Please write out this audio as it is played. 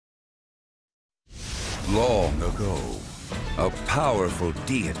Long ago, a powerful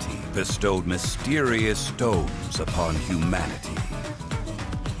deity bestowed mysterious stones upon humanity.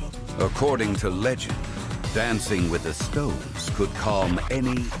 According to legend, dancing with the stones could calm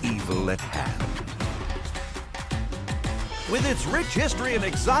any evil at hand. With its rich history and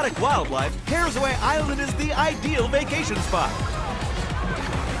exotic wildlife, Caresaway Island is the ideal vacation spot.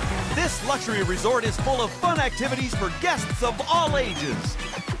 This luxury resort is full of fun activities for guests of all ages.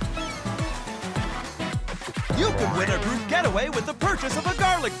 You can win a group getaway with the purchase of a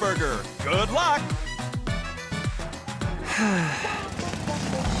garlic burger. Good luck!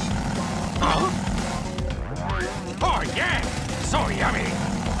 Huh? Oh, yeah! So yummy!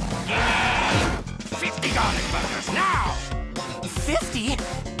 Yeah! 50 garlic burgers now! 50?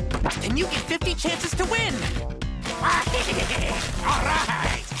 And you get 50 chances to win! All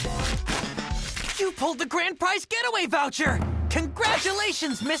right! You pulled the grand prize getaway voucher!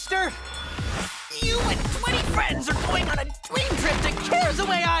 Congratulations, mister! You and 20 friends are going on a dream trip to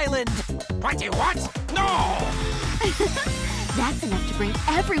Caresaway Island! What? No! That's enough to bring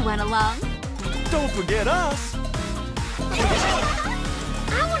everyone along. Don't forget us!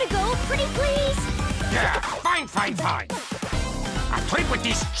 I want to go, pretty please! Yeah, fine. A trip with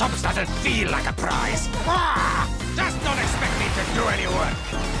these chumps doesn't feel like a prize. Just don't expect me to do any work.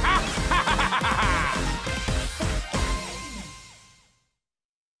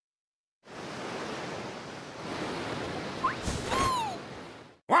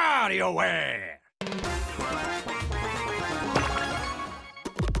 WarioWare!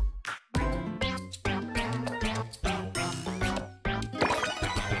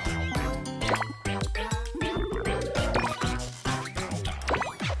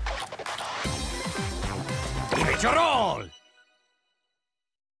 Give it your all!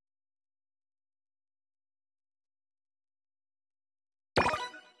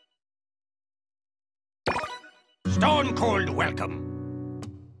 Stone cold welcome.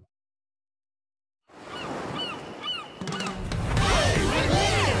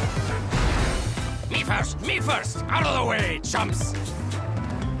 Me first! Out of the way, chumps!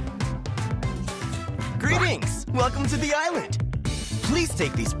 Greetings! Welcome to the island. Please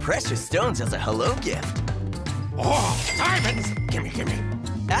take these precious stones as a hello gift. Oh, diamonds! Gimme.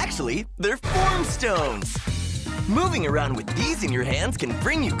 Actually, they're form stones. Moving around with these in your hands can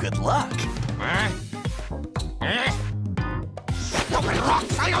bring you good luck. Stupid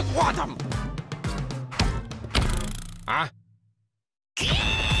rocks! I don't want them! Huh?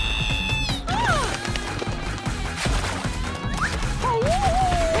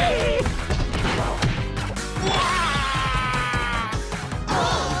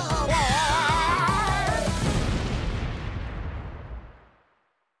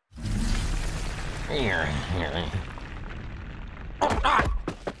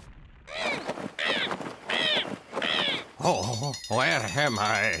 Oh, where am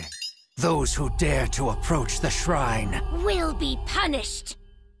I? Those who dare to approach the shrine Will be punished.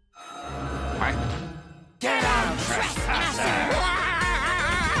 What? Get out, trespasser!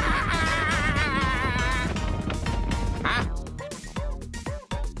 Huh?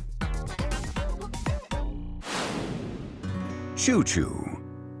 Choo-choo.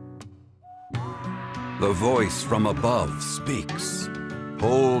 The voice from above speaks.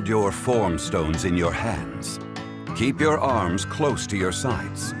 Hold your form stones in your hands. Keep your arms close to your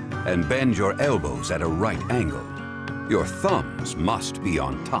sides and bend your elbows at a right angle. Your thumbs must be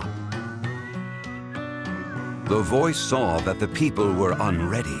on top. The voice saw that the people were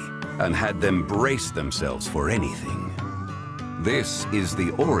unready and had them brace themselves for anything. This is the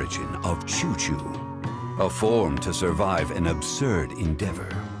origin of choo-choo, a form to survive an absurd endeavor.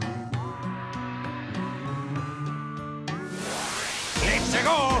 Let's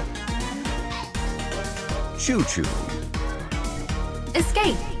go! Choo-choo.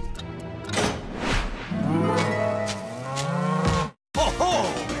 Escape. Ho-ho!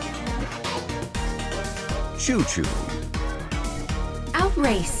 Choo-choo.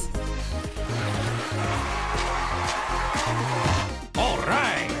 Outrace. All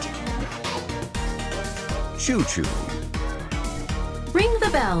right! Choo-choo. Ring the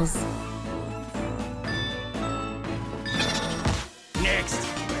bells. Next!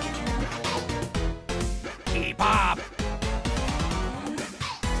 Keep up!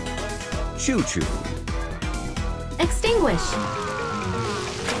 Choo-choo. Extinguish.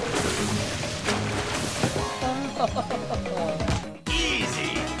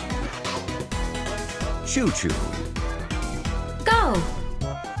 Easy! Choo-choo. Go.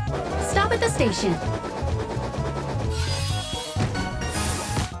 Stop at the station.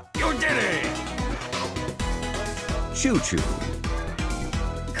 You did it! Choo-choo.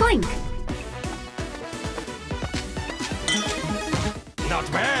 Clink.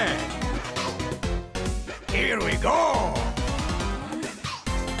 Not bad. Here we go.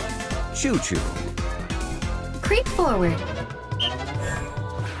 Choo-choo. Creep forward.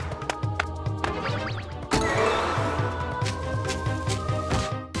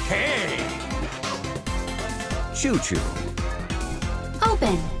 Hey. Choo-choo.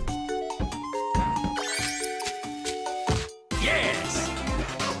 Open. Yes.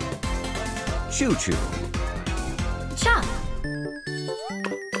 Choo-choo. Chop.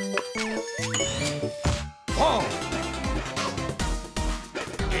 Oh.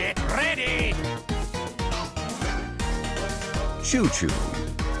 Get ready. Choo-choo.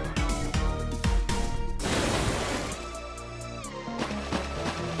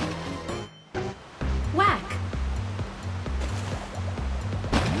 Whack.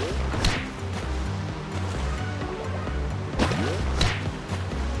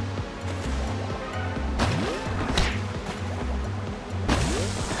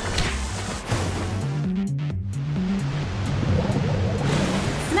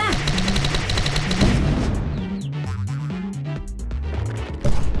 Smack.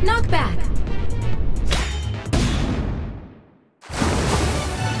 Knock back.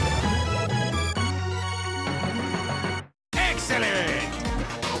 Excellent.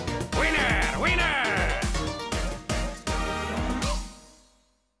 Winner, winner.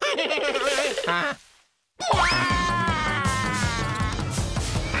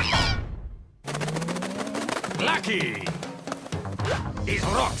 Lucky. These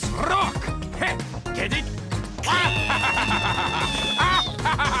rocks rock. Heh, get it?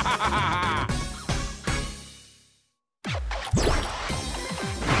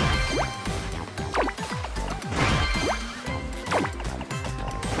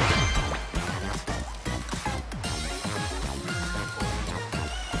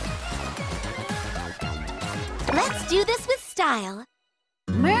 Let's do this with style.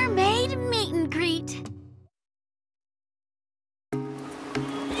 Mermaid meet and greet.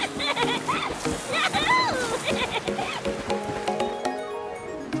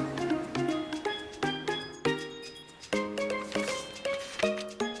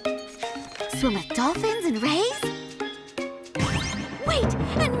 Swim with dolphins and rays? Wait,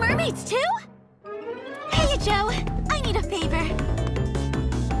 and mermaids too? Hey, Joe, I need a favor.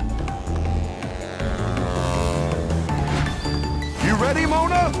 You ready,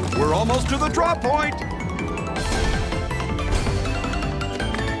 Mona? We're almost to the drop point.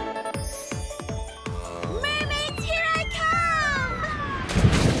 Mermaids, here I come!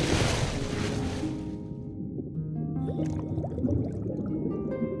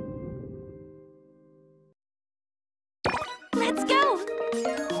 Let's go!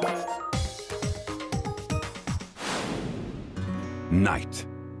 Night.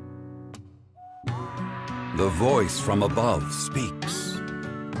 The voice from above speaks.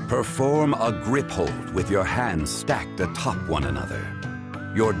 Perform a grip hold with your hands stacked atop one another.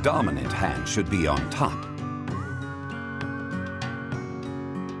 Your dominant hand should be on top.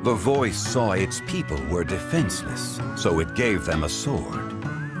 The voice saw its people were defenseless, so it gave them a sword.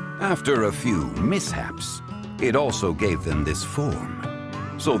 After a few mishaps, it also gave them this form,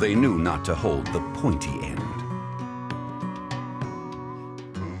 so they knew not to hold the pointy end.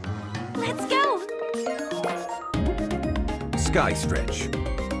 Let's go! Sky stretch.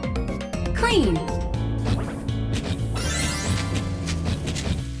 Clean.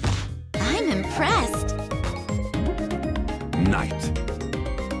 I'm impressed. Night.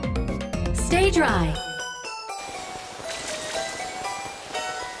 Stay dry.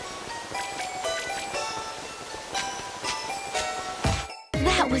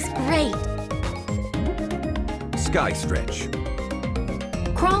 That was great. Sky stretch.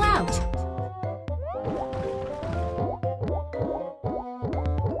 Crawl out.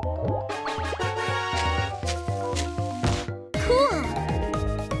 Cool.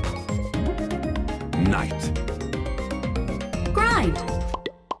 Night. Grind.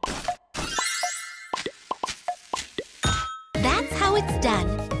 That's how it's done.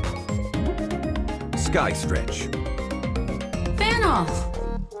 Sky stretch. Fan off.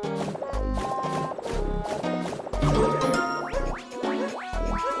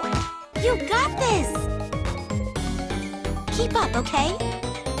 You got this! Keep up, okay?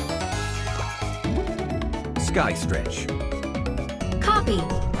 Sky stretch. Copy.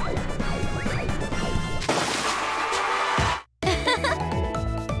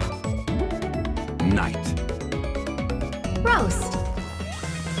 Night. Roast.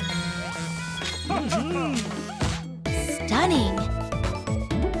 Stunning.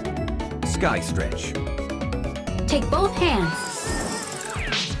 Sky stretch. Take both hands.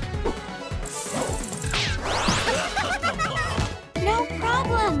 No problem.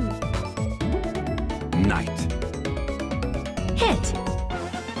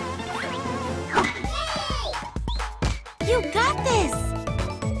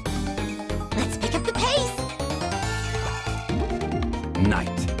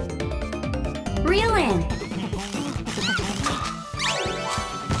 Night. Reel in.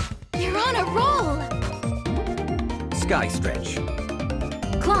 You're on a roll. Sky stretch.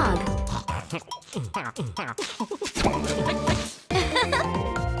 Clog.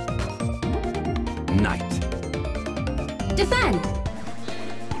 Night. Defend.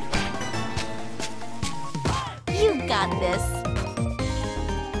 You got this.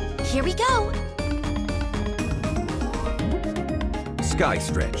 Here we go. Sky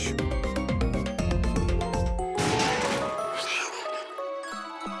stretch.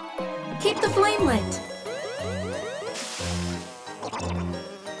 Keep the flame lit.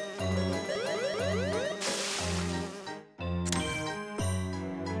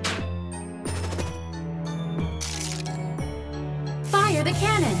 Fire the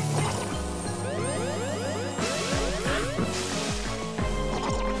cannon.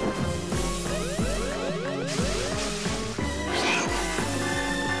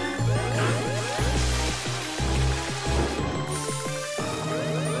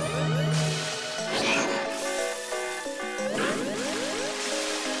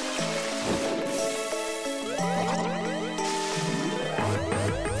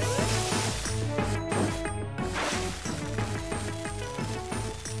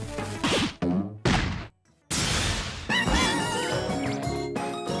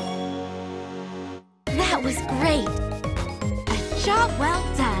 That was great. A job well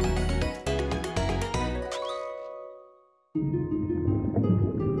done.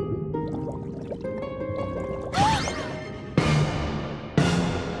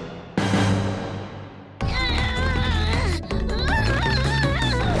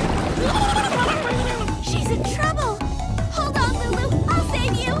 She's in trouble. Hold on, Lulu. I'll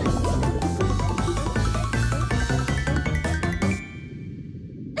save you.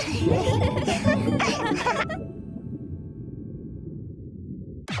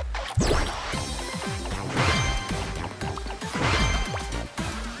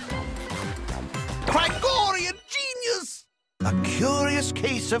 Gregorian genius! A curious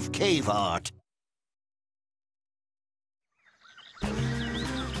case of cave art.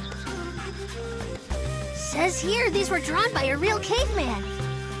 Says here these were drawn by a real caveman.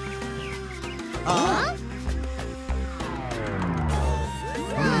 Huh?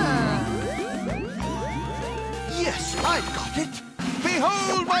 Yes, I've got it.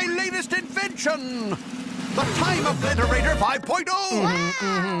 Behold my latest invention! The Time Obliterator 5.0!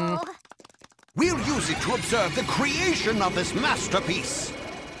 Wow! We'll use it to observe the creation of this masterpiece.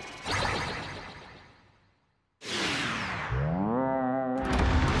 It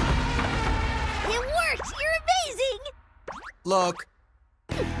worked! You're amazing! Look.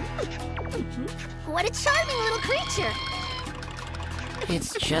 What a charming little creature!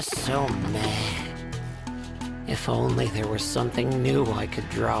 It's just so meh. If only there was something new I could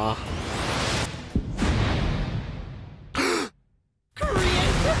draw.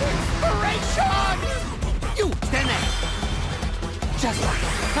 Creative inspiration! You, stand there! Just like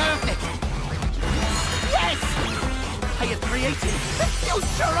perfect! Yes! I have created the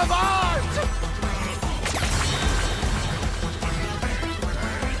future of art!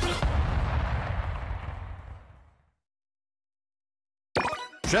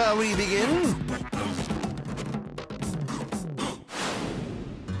 Shall we begin?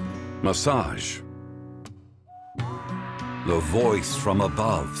 Massage. The voice from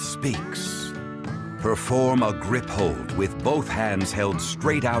above speaks. Perform a grip hold with both hands held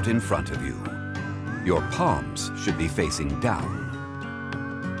straight out in front of you. Your palms should be facing down.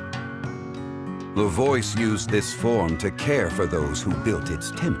 The voice used this form to care for those who built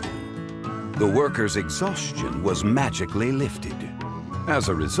its temple. The workers' exhaustion was magically lifted. As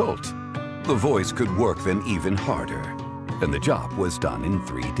a result, the voice could work them even harder, and the job was done in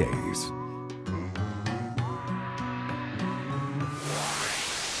 3 days.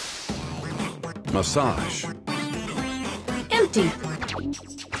 Massage. Empty.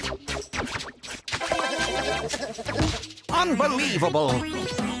 Unbelievable!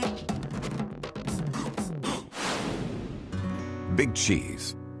 Big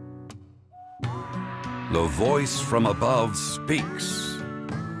cheese. The voice from above speaks.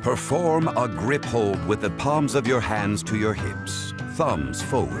 Perform a grip hold with the palms of your hands to your hips, thumbs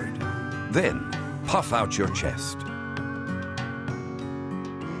forward. Then, puff out your chest.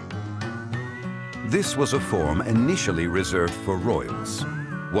 This was a form initially reserved for royals.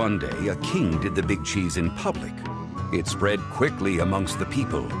 One day, a king did the big cheese in public. It spread quickly amongst the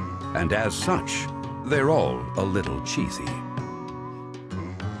people, and as such, they're all a little cheesy.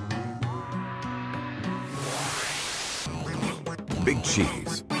 Big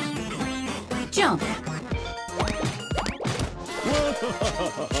cheese. Jump. We'll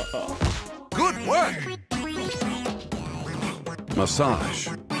Good work! Massage.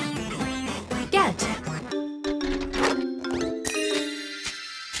 Get.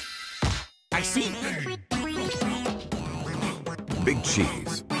 I see. Big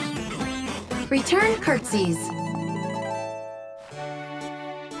cheese. Return curtsies.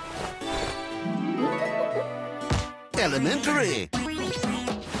 Elementary.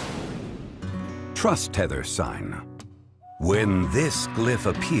 Trust tether sign. When this glyph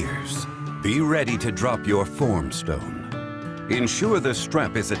appears, be ready to drop your form stone. Ensure the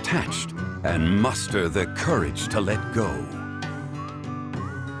strap is attached and muster the courage to let go.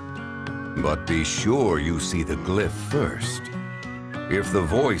 But be sure you see the glyph first. If the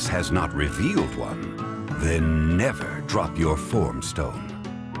voice has not revealed one, then never drop your form stone.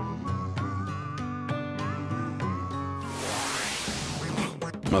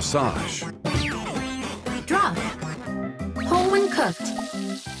 Massage. Drop. Whole when cooked.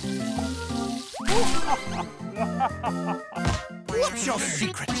 What's your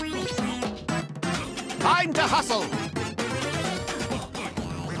secret? Time to hustle!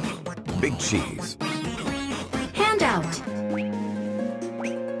 Big cheese. Hand out.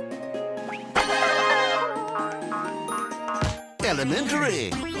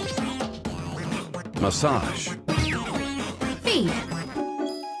 Elementary. Massage. Feed.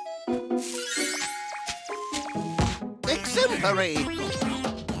 Exemplary.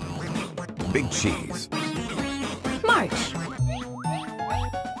 Big cheese. March.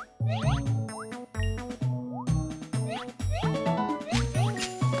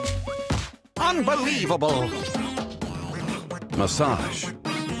 Unbelievable. Massage.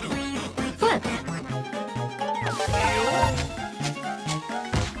 Flip.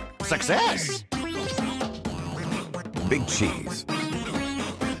 Success. Big cheese.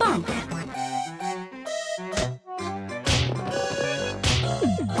 Bump.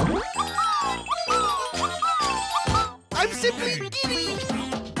 I'm simply giddy.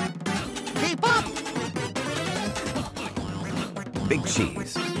 Keep up. Big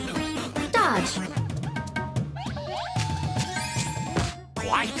cheese. Dodge.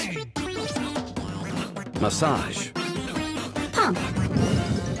 White. Massage. Pump.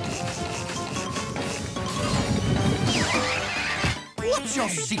 What's your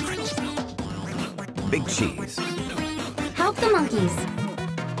secret? Big cheese. Help the monkeys.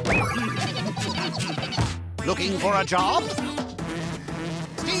 Looking for a job?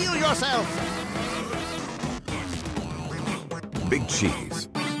 Steel yourself. Big cheese.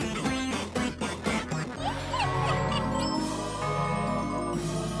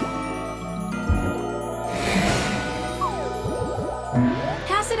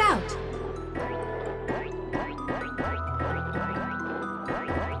 Pass it out.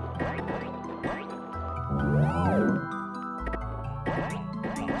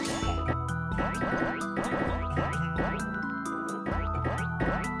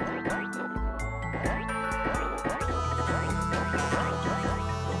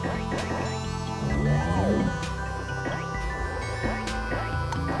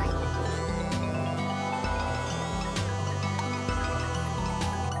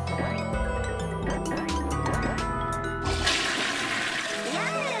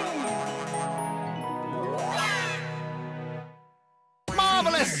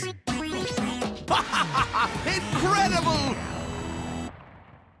 Marvelous! Incredible!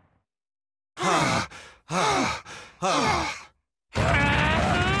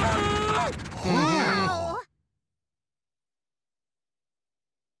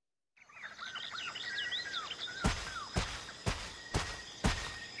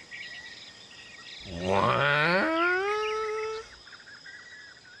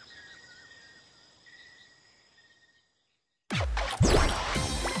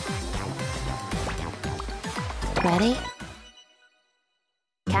 Ready?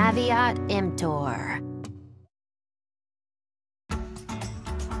 Caveat emptor.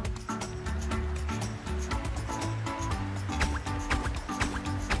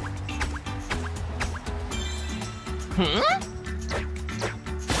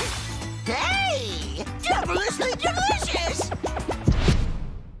 Hey! Devilishly delicious!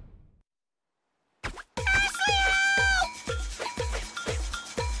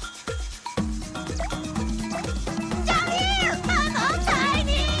 Down here! I'm all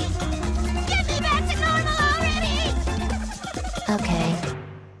tiny! Get me back to normal already! Okay.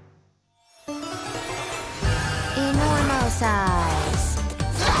 Enormo size.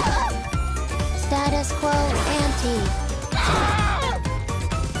 Status quo ante.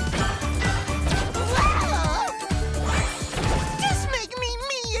 Just make me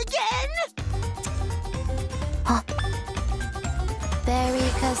again!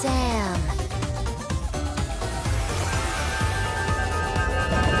 Shazam!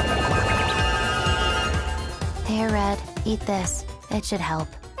 Here, Red. Eat this. It should help.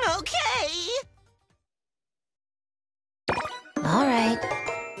 Okay! All right.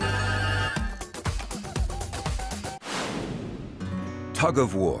 Tug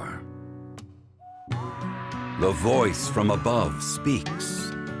of war. The voice from above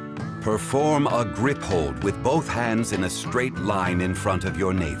speaks. Perform a grip hold with both hands in a straight line in front of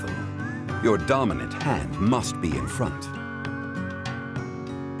your navel. Your dominant hand must be in front.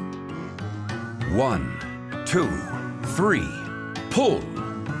 1, 2, 3, pull!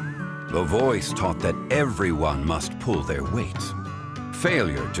 The voice taught that everyone must pull their weight.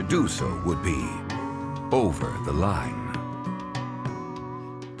 Failure to do so would be over the line.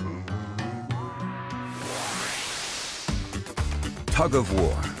 Tug of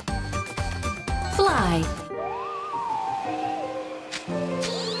war. Fly.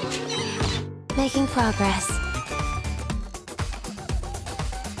 Making progress.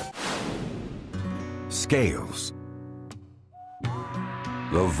 Scales.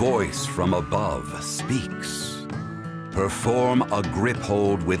 The voice from above speaks. Perform a grip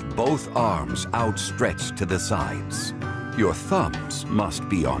hold with both arms outstretched to the sides. Your thumbs must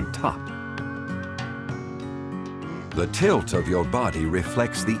be on top. The tilt of your body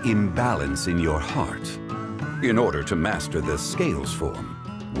reflects the imbalance in your heart. In order to master the scales form,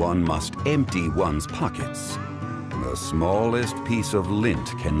 one must empty one's pockets. The smallest piece of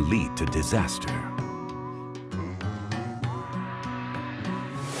lint can lead to disaster.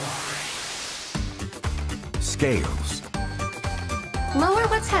 Scales. Lower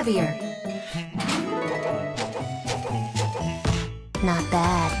what's heavier. Not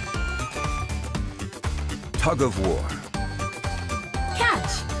bad. Tug of war.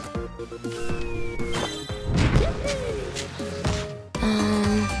 Catch.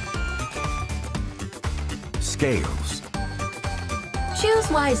 Scales. Choose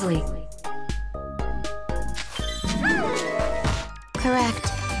wisely.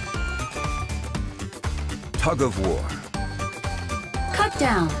 Correct. Tug of war. Cut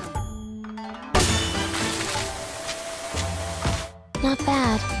down. Not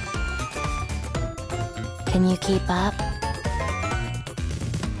bad. Can you keep up?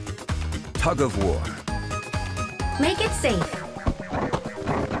 Tug of war. Make it safe.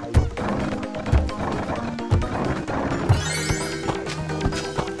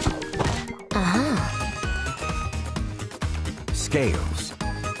 Scales.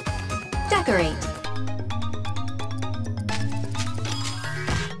 Decorate.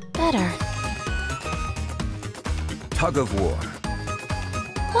 Better. Tug of war.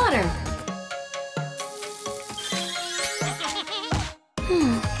 Water.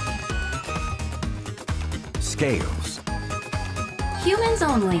 Scales. Humans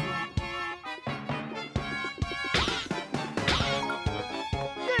only.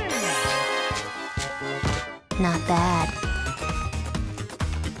 Not bad.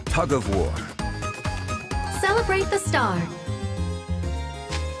 Tug of war. Celebrate the star.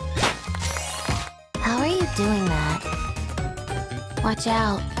 How are you doing that? Watch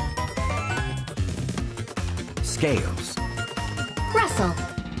out. Scales. Rustle.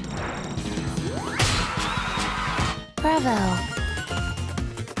 Bravo.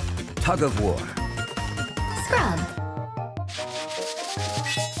 Tug of war. Scrub.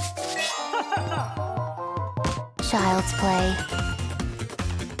 Child's play.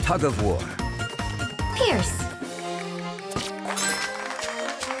 Tug of war. Pierce.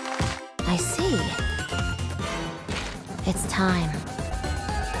 I see. It's time.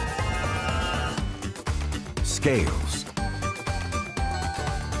 Scales.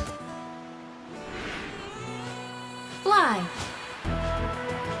 Fly.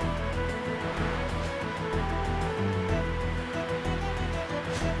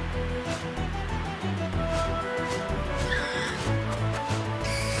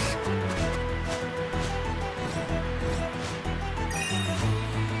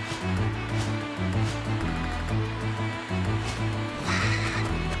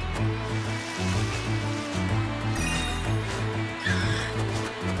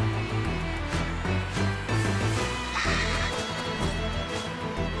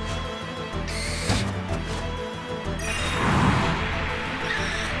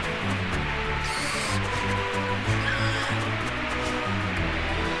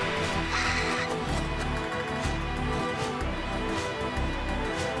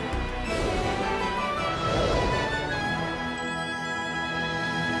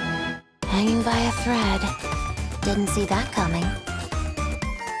 Hanging by a thread. Didn't see that coming.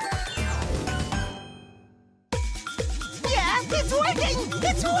 Yeah, it's working!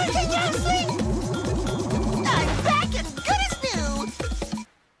 It's working, Youngling! I'm back and good as new!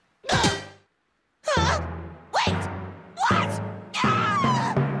 Huh? Wait! What?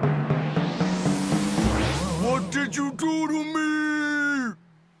 Ah! What did you do to me?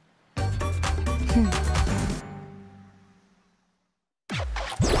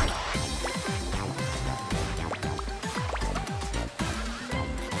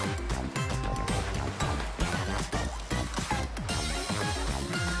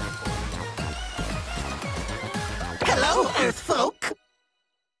 Hello, Earthfolk!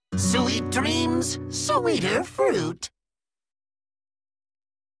 Sweet dreams, sweeter fruit.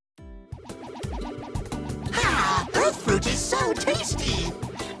 Ah, Earth fruit is so tasty!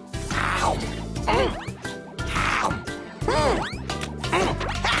 Ow! Ow!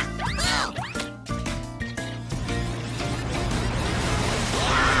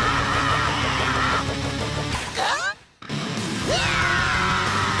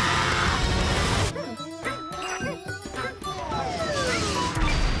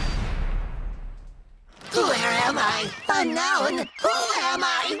 Where am I? Unknown! Who am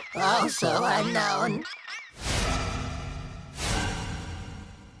I? Oh, so unknown.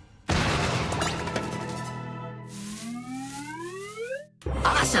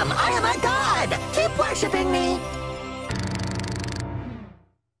 Awesome! I am a god! Keep worshipping me!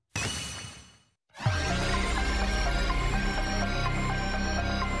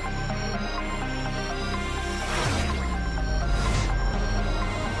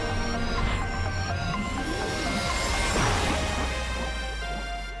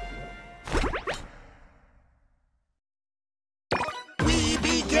 We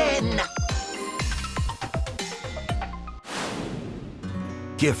begin!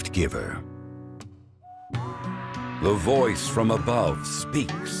 Gift giver. The voice from above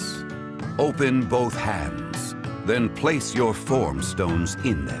speaks. Open both hands, then place your form stones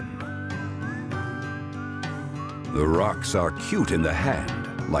in them. The rocks are cute in the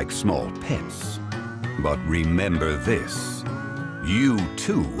hand, like small pets. But remember this, you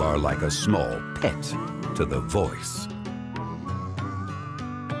too are like a small pet to the voice.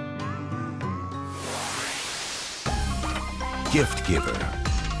 Gift giver.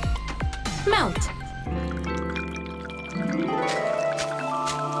 Mount.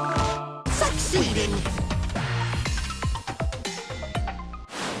 Succeeding!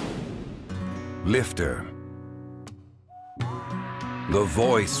 Lifter. The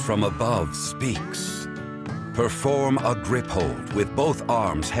voice from above speaks. Perform a grip hold with both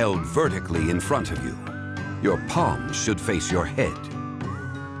arms held vertically in front of you. Your palms should face your head.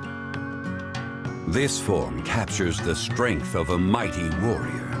 This form captures the strength of a mighty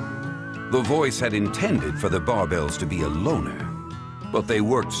warrior. The voice had intended for the barbells to be a loner, but they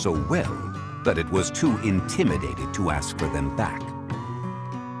worked so well that it was too intimidated to ask for them back.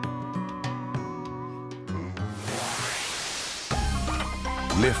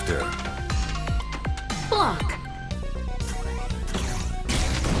 Lifter. Block.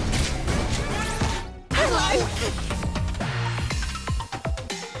 Hello!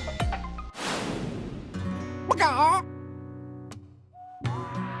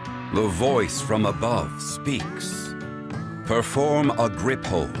 The voice from above speaks. Perform a grip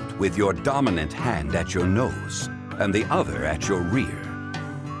hold with your dominant hand at your nose and the other at your rear.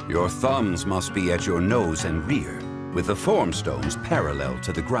 Your thumbs must be at your nose and rear, with the form stones parallel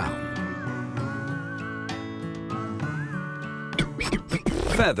to the ground.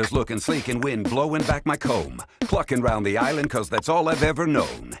 Feathers looking sleek in wind, blowing back my comb, clucking round the island 'cause that's all I've ever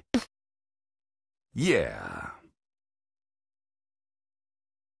known. Yeah.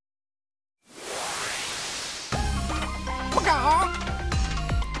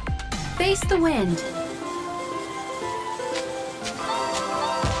 Face the wind.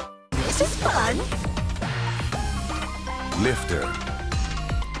 This is fun! Lifter.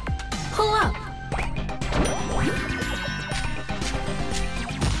 Pull up.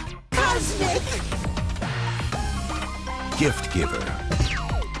 Cosmic! Gift giver.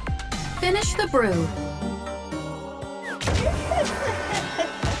 Finish the brew.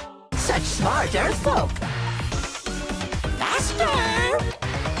 Such smart Earthfolk! Faster!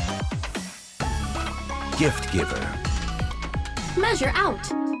 Gift giver. Measure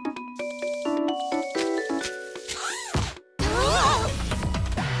out.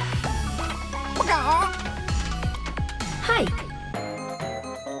 Hike.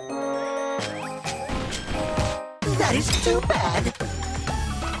 That is too bad!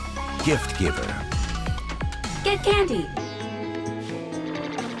 Gift giver. Get candy.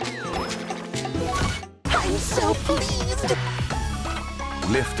 I'm so pleased!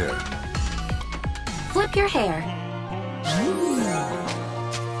 Lifter. Flip your hair.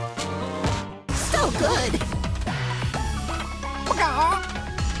 so good.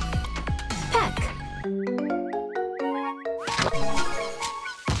 Peck.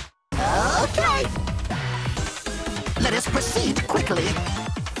 Okay. Let us proceed quickly.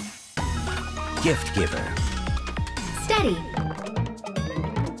 Gift giver. Steady.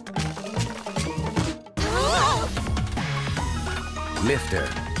 Lifter.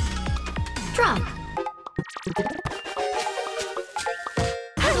 Drop.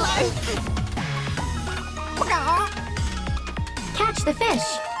 I like. Catch the fish.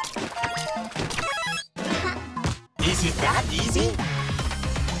 Is it that easy?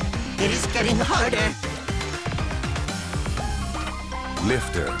 It is getting harder.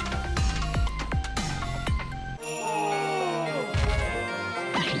 Lifter.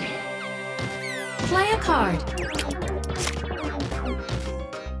 Play a card.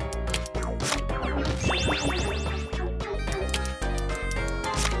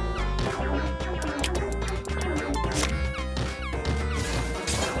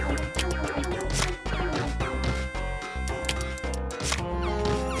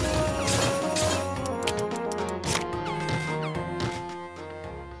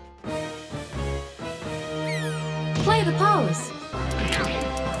 Play the pose.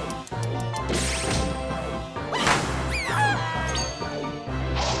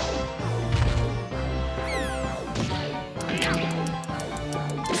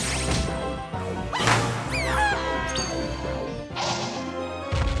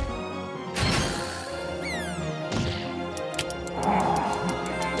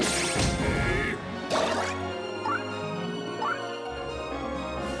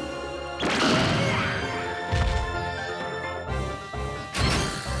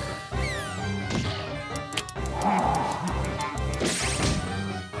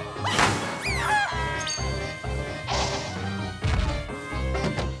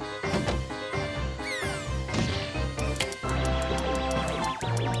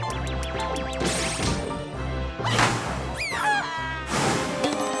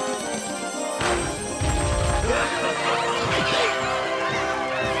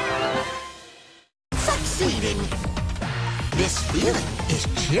 Succeeding. This feeling is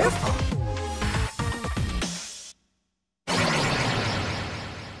cheerful.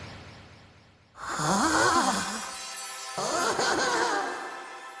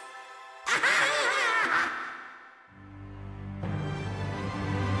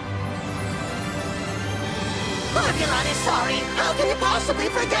 Margulon is sorry. How can he possibly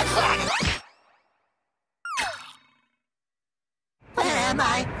forget that? Where am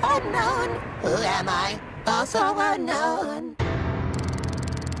I? Unknown. Who am I? Also unknown.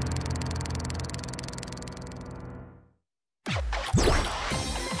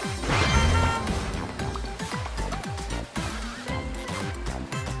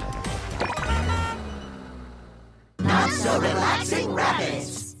 Not so relaxing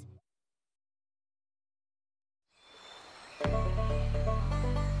rabbits.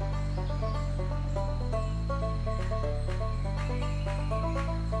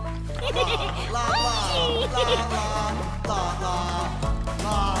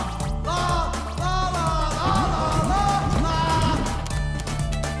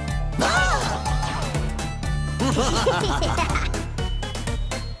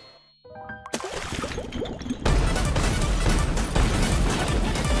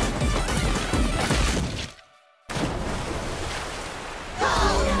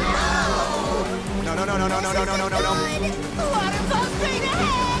 No. Waterfall straight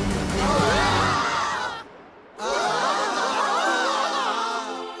ahead!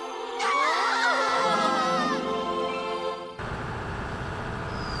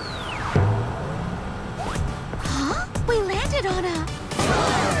 Huh? We landed on a...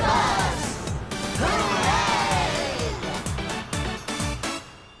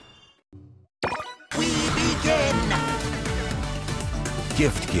 We begin!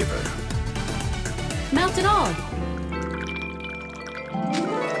 Gift giver. Melt it all.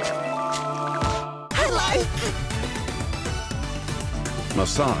 I like!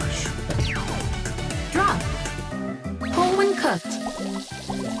 Massage. Drop. Whole when cooked.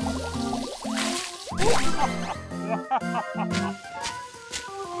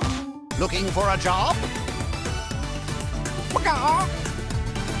 Looking for a job?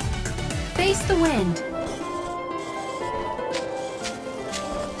 Face the wind.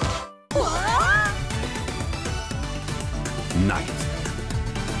 Night.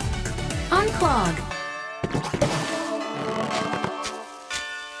 Unclog.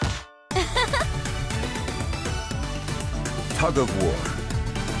 Tug of war.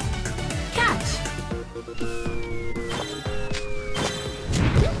 Catch.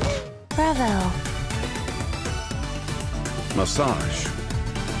 Bravo. Massage.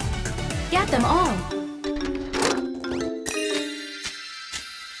 Get them all.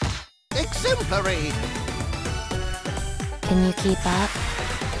 Exemplary! Can you keep up?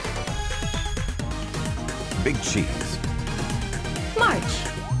 Big cheese. March.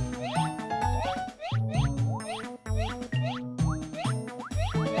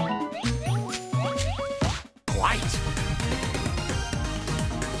 White.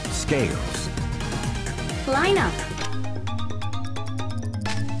 Scales. Line up.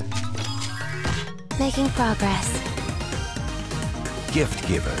 Making progress. Gift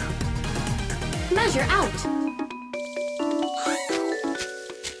giver. Measure out.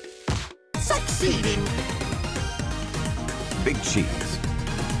 Succeeding. Big cheese.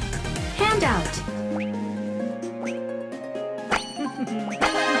 Hand out.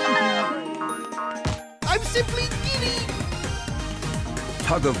 I'm simply giddy!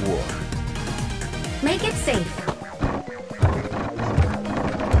 Tug of war. Make it safe.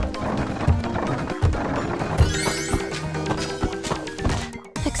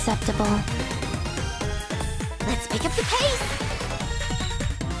 Acceptable. Let's pick up the pace.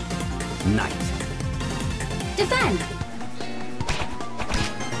 Knight. Defend.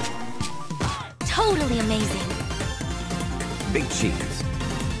 Totally amazing. Big cheese.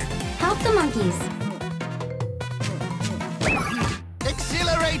 Help the monkeys.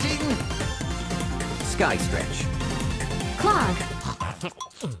 Exhilarating! Sky stretch. Clog.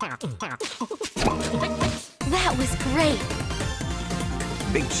 That was great.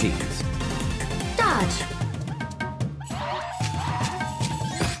 Big cheese. Dodge.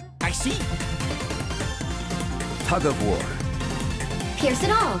 I see. Tug of war. Pierce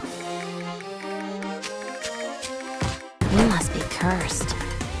it all. You must be cursed.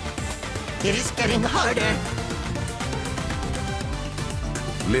 It is getting harder.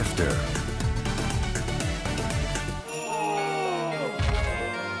 Lifter.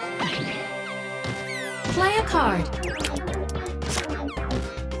 Play a card.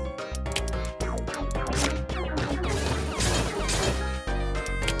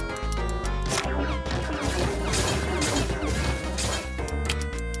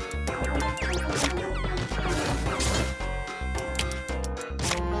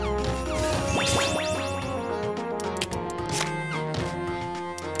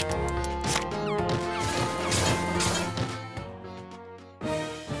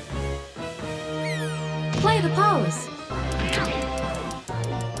 Play the pose.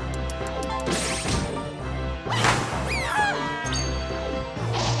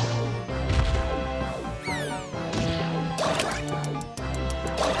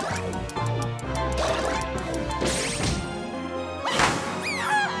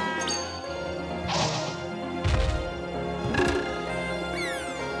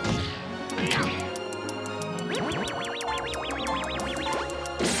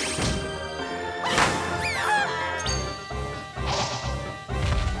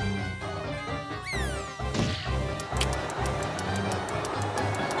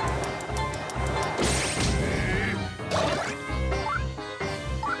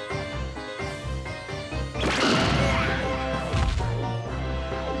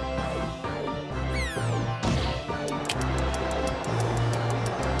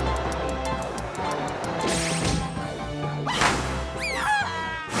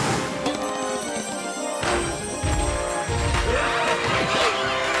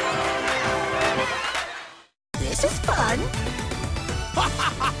 This is fun.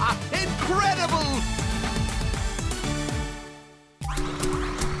 Incredible!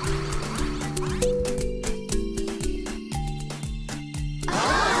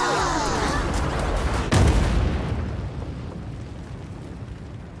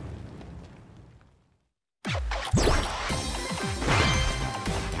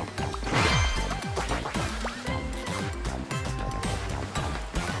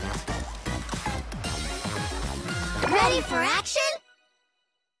 Ready for action?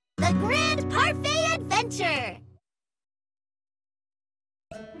 The Grand Parfait Adventure!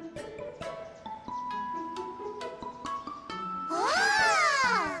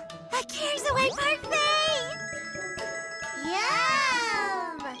 Ah! A Cares Away Parfait!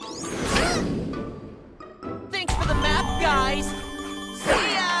 Yum! Thanks for the map, guys.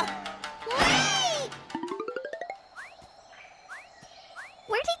 See ya. Wait!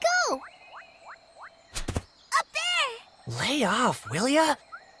 Where'd he go? Up there! Lay off, will ya?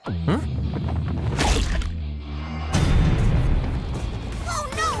 Oh no!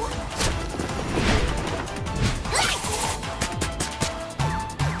 Let's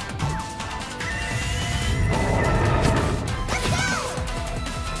go!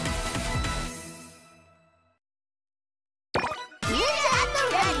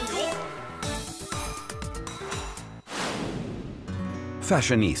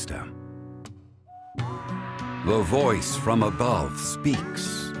 Fashionista. The voice from above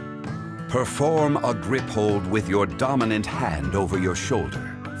speaks. Perform a grip hold with your dominant hand over your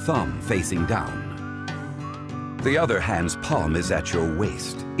shoulder, thumb facing down. The other hand's palm is at your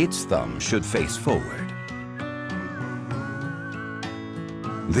waist. Its thumb should face forward.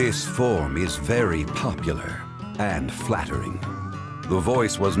 This form is very popular and flattering. The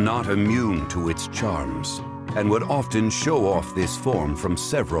voice was not immune to its charms and would often show off this form from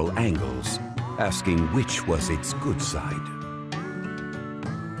several angles, asking which was its good side.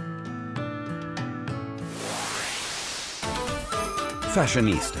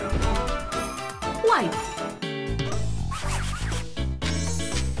 Fashionista. White.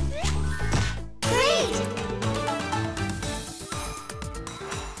 Great!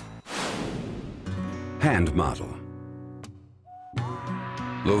 Hand model.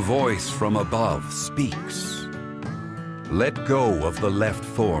 The voice from above speaks. Let go of the left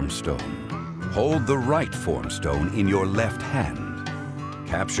form stone. Hold the right form stone in your left hand.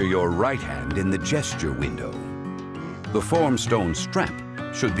 Capture your right hand in the gesture window. The form stone strap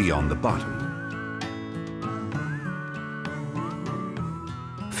should be on the bottom.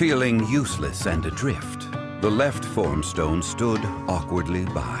 Feeling useless and adrift, the left form stone stood awkwardly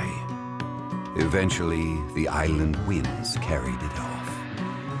by. Eventually, the island winds carried it off.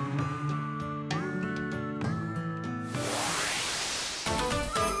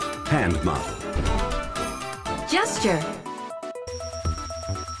 Hand model. Gesture.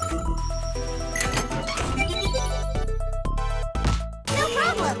 No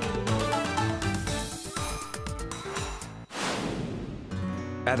problem!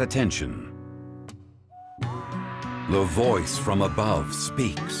 At attention. The voice from above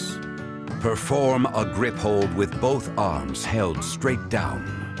speaks. Perform a grip hold with both arms held straight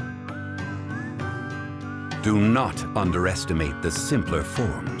down. Do not underestimate the simpler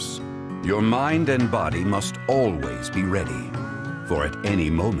forms. Your mind and body must always be ready, for at any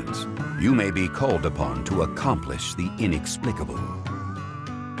moment, you may be called upon to accomplish the inexplicable.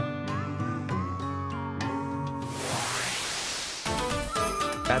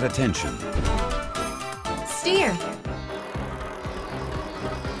 At attention. Steer.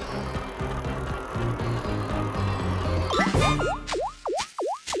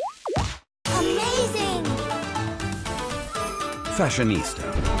 Amazing! Fashionista.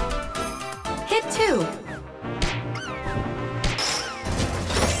 Hit 2.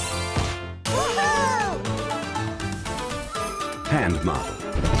 Woohoo! Hand model.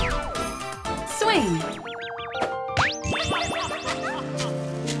 Swing.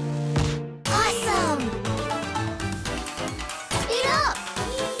 Awesome! Speed up!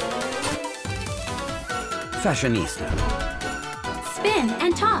 Fashionista. Spin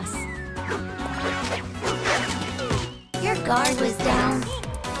and toss. Your guard was down.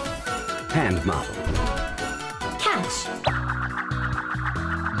 Hand model. Catch.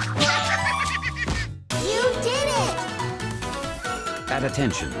 You did it! At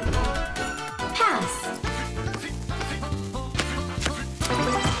attention. Pass.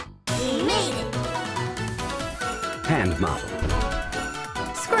 You made it! Hand model.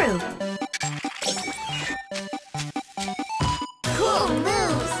 Screw. Cool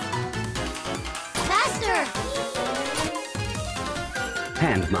moves! Faster!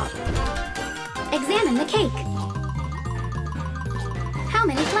 Hand model. Examine the cake. How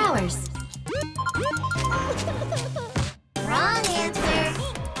many flowers? Wrong answer!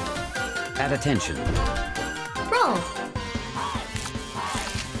 At attention. Roll.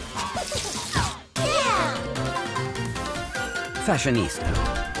 Yeah! Fashionista.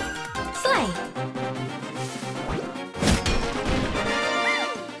 Slay.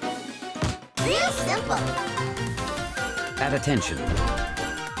 Real simple! At attention.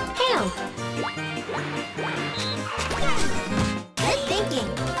 Hail. Good thinking!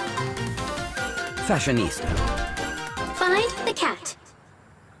 Fashionista. Find the cat.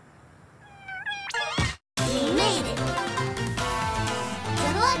 You made it!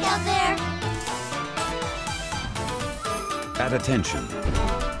 Good luck out there! At attention.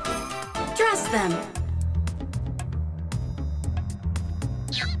 Dress them.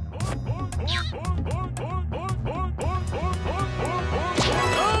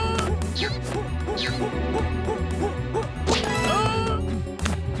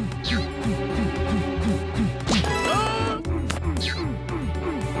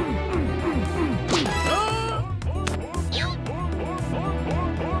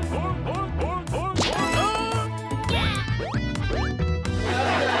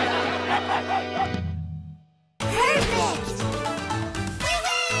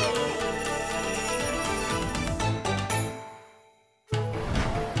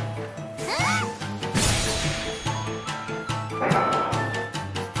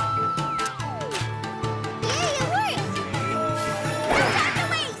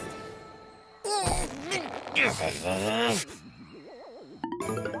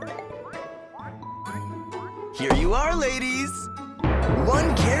 Here you are, ladies.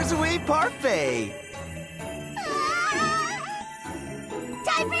 One cares away parfait.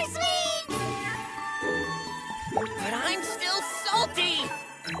 Time for sweets! But I'm still salty!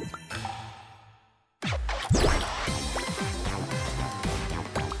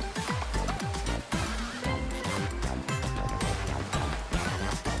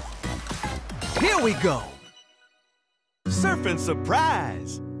 Here we go! Surfing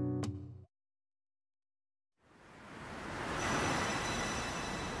surprise!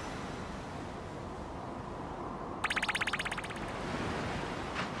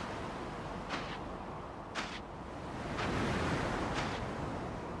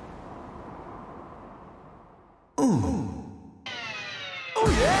 Ooh. Oh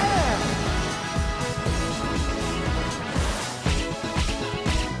yeah!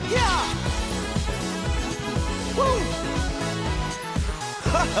 Yeah! Woo!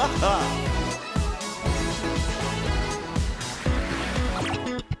 Ha ha ha!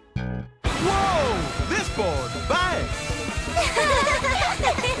 Whoa! This board bang!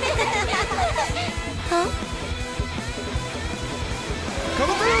 Huh?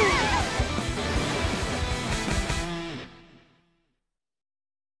 Come through!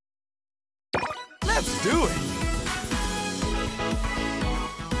 Let's do it!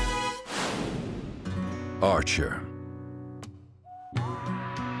 Archer.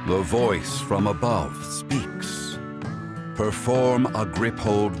 The voice from above speaks. Perform a grip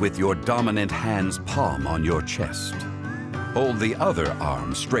hold with your dominant hand's palm on your chest. Hold the other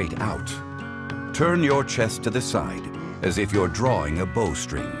arm straight out. Turn your chest to the side, as if you're drawing a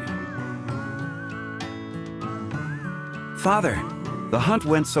bowstring. Father, the hunt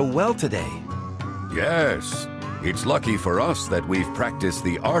went so well today. Yes, it's lucky for us that we've practiced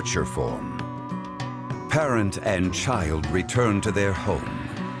the archer form. Parent and child return to their home,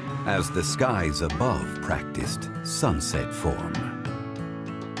 as the skies above practiced sunset form.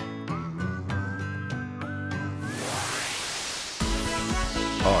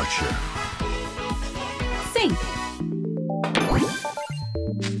 Archer. Sing!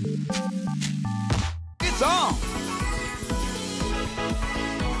 It's on!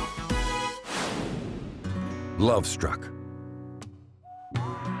 Love struck.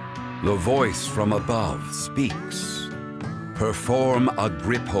 The voice from above speaks. Perform a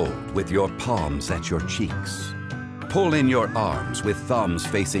grip hold with your palms at your cheeks. Pull in your arms with thumbs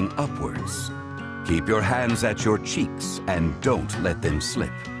facing upwards. Keep your hands at your cheeks and don't let them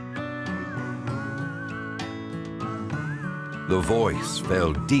slip. The voice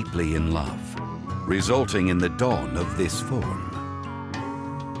fell deeply in love, resulting in the dawn of this form.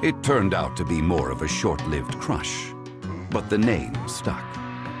 It turned out to be more of a short-lived crush, but the name stuck.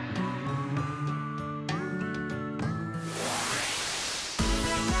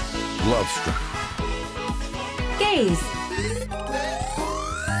 Love struck. Gaze!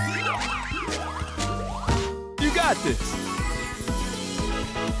 You got this!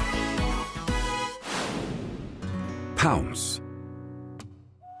 Pounce.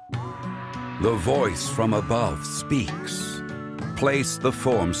 The voice from above speaks. Place the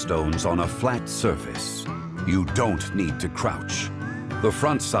form stones on a flat surface. You don't need to crouch. The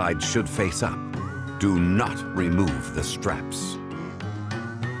front side should face up. Do not remove the straps.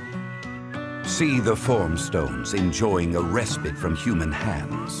 See the form stones enjoying a respite from human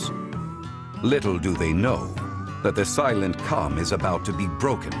hands. Little do they know that the silent calm is about to be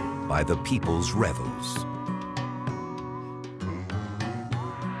broken by the people's revels.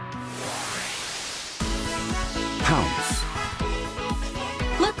 Pounce.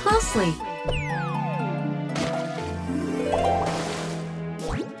 Look closely.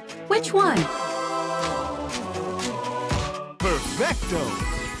 Which one? Perfecto!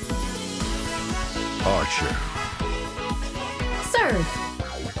 Archer. Serve.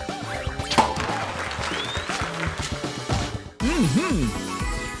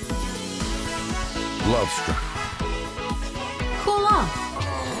 Love struck. Cool off.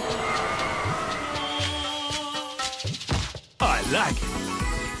 I like it.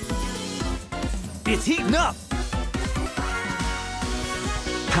 It's heating up.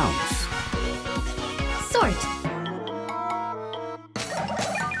 Pounce. Sort.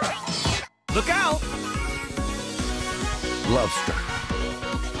 Look out! Love struck.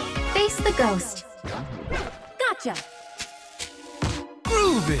 Face the ghost. Gotcha.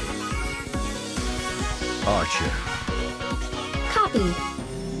 Groovy! Archer. Copy.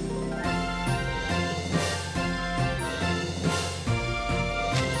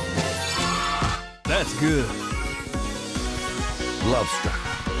 That's good. Love struck.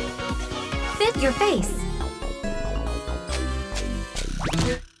 Fit your face.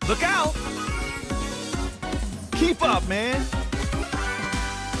 Look out! Step up, man.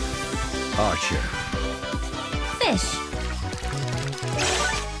 Archer. Fish.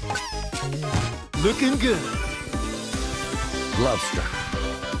 Looking good. Lobster.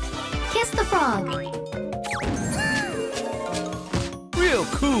 Kiss the frog. Real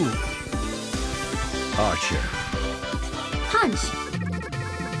cool. Archer. Punch.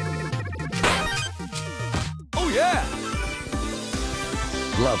 Oh, yeah.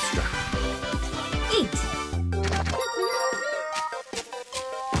 Lobster. Eat.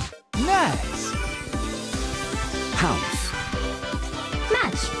 Nice. Pounce.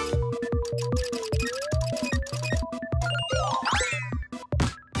 Match.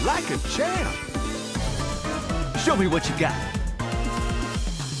 Like a champ. Show me what you got.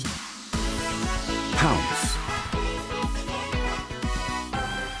 Pounce.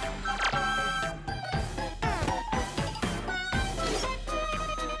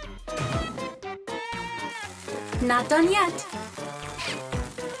 Not done yet.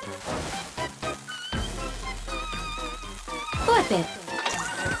 Flip it.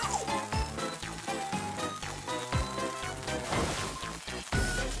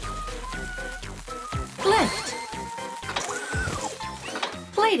 Lift.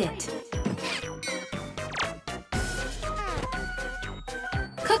 Plate it.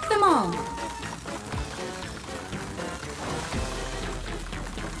 Cook them all.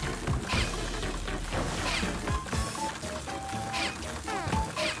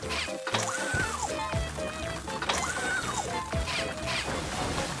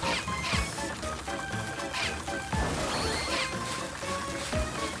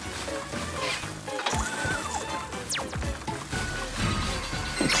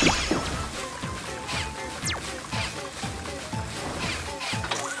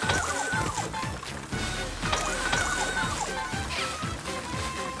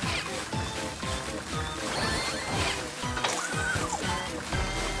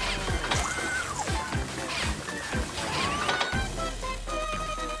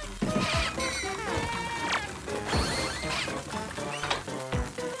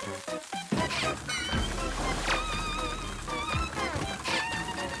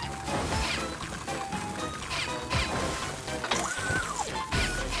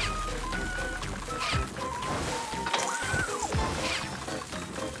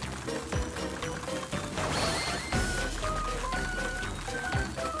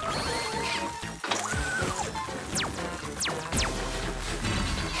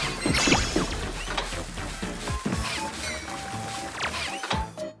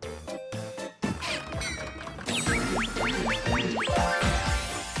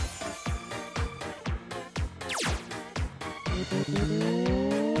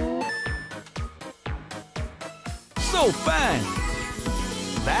 So fine.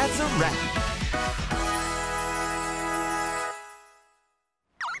 That's a wrap.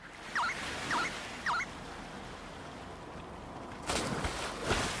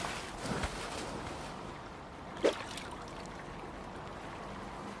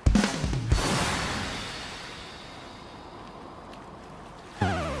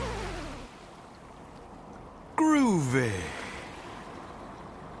 Groovy.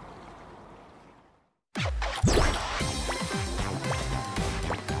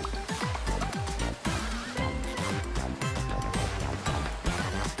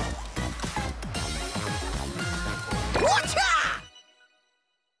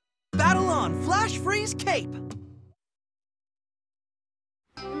 Battle on Flash Freeze Cape.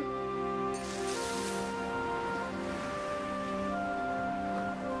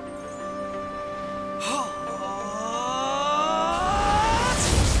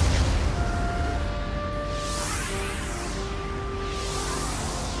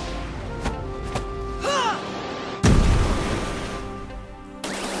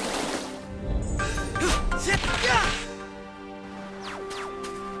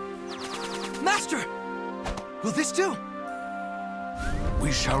 Master! Will this do?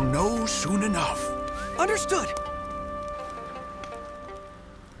 We shall know soon enough. Understood!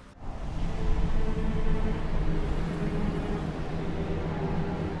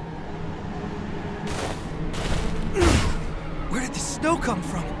 Where did the snow come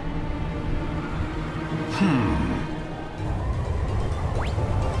from?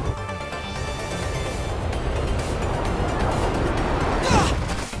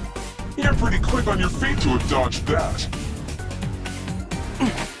 You're pretty quick on your feet to have dodged that.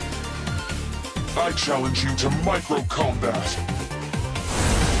 I challenge you to micro-combat.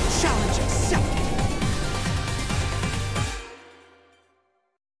 Challenge accepted!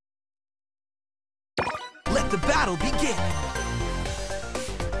 Let the battle begin!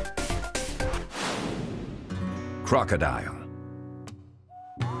 Crocodile.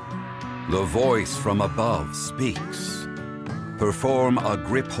 The voice from above speaks. Perform a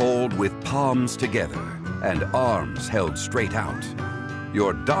grip hold with palms together and arms held straight out.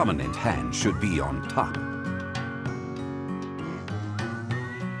 Your dominant hand should be on top.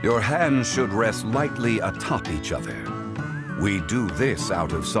 Your hands should rest lightly atop each other. We do this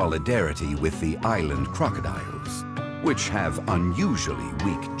out of solidarity with the island crocodiles, which have unusually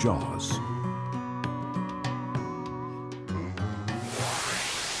weak jaws.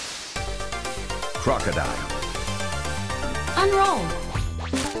 Crocodile. Unroll.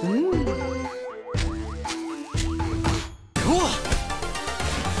 Cool!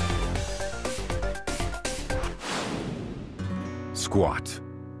 Squat.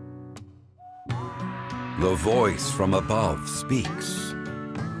 The voice from above speaks.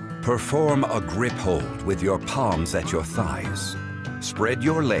 Perform a grip hold with your palms at your thighs. Spread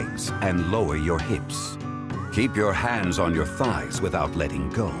your legs and lower your hips. Keep your hands on your thighs without letting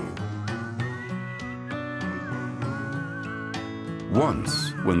go.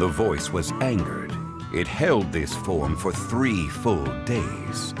 Once, when the voice was angered, it held this form for 3 full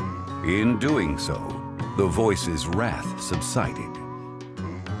days. In doing so, the voice's wrath subsided.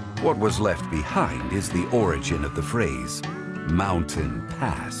 What was left behind is the origin of the phrase, Mountain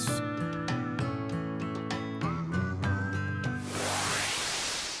Pass.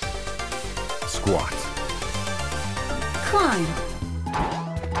 Squat. Climb.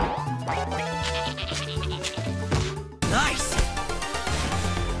 Nice!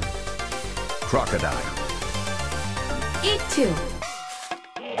 Crocodile. Eat 2.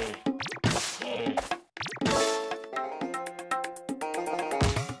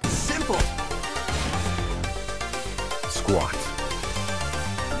 Simple! Squat.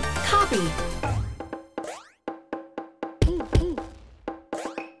 Copy.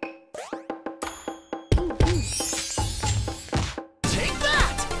 Take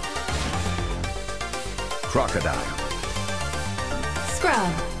that! Crocodile.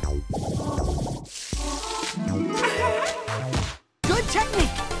 Scrub. Good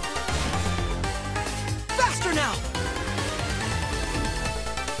technique! Faster now!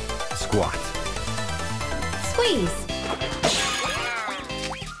 Squat. Squeeze.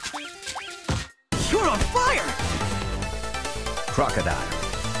 You're on fire! Crocodile.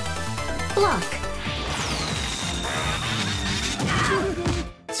 Block.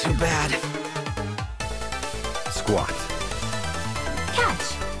 Too bad. Squat. Catch.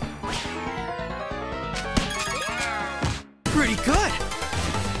 Pretty good!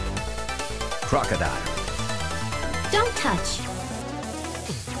 Crocodile. Don't touch.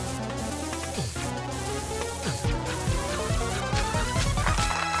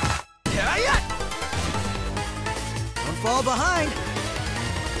 Yeah! Don't fall behind!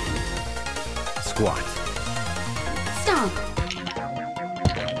 Squat. Stomp.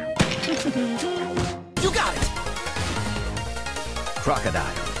 You got it!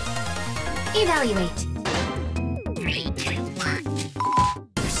 Crocodile. Evaluate.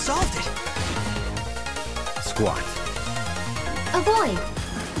 You solved it! Squat. Avoid.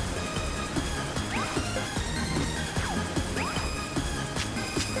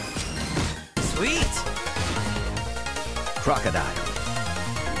 Sweet! Crocodile.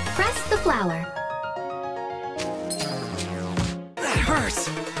 Press the flower. That hurts!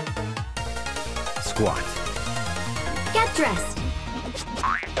 Squat. Get dressed.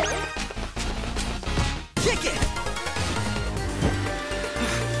 Kick it!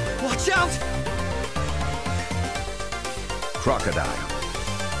 Watch out! Crocodile.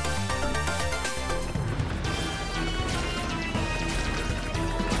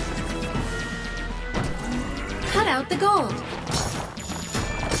 Cut out the gold.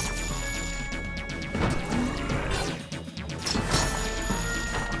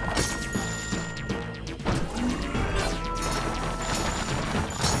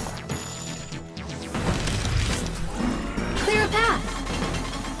 Clear a path.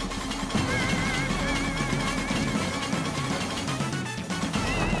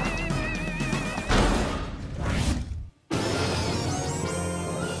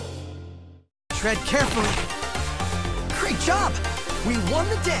 Tread carefully. Great job! We won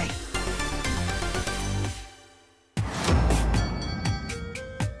the day!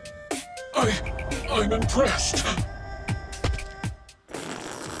 I'm impressed.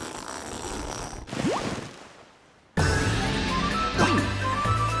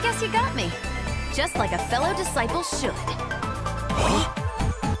 Guess you got me. Just like a fellow disciple should.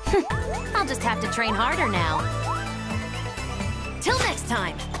 I'll just have to train harder now. Till next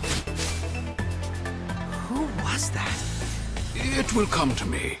time. Who was that? It will come to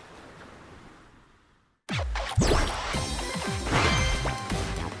me.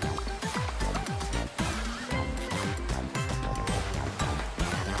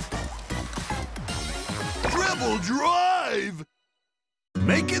 Double drive!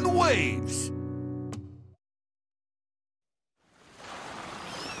 Making waves!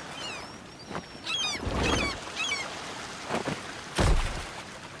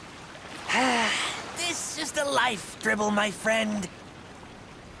 This is the life, Dribble, my friend.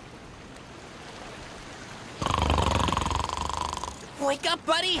 Wake up,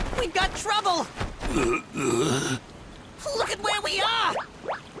 buddy! We've got trouble! Look at where we are!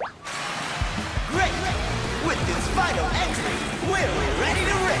 Great! With this final entry, we're ready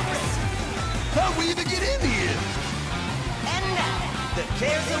to race! How'd we even get in here? And now, the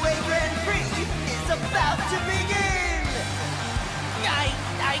Cares Away Grand Prix is about to begin!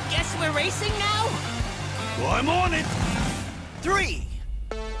 I guess we're racing now? Well, I'm on it! 3,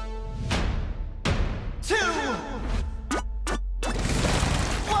 2, 1,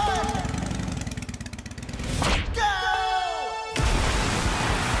 go!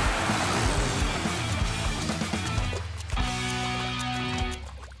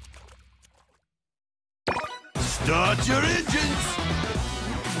 Start your engines!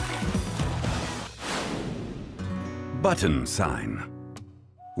 Button sign.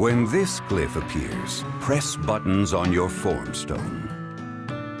 When this glyph appears, press buttons on your form stone.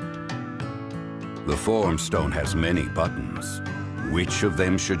 The form stone has many buttons. Which of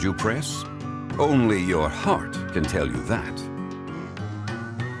them should you press? Only your heart can tell you that.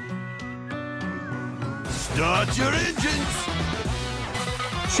 Start your engines!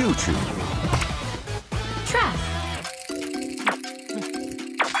 Choo-choo. Trap.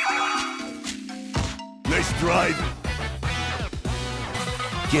 Nice driving!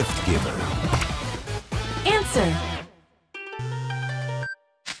 Gift giver. Answer.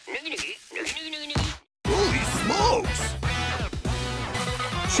 Holy smokes!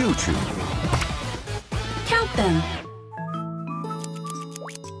 Choo-choo. Count them.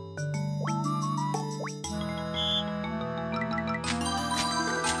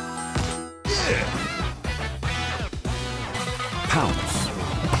 Yeah! Pounce.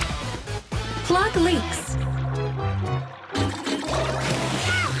 Plug leaks.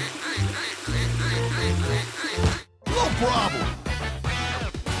 No problem!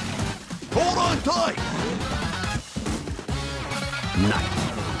 Hold on tight! Knight.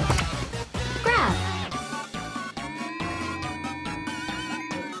 Grab.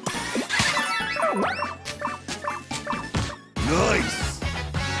 Nice!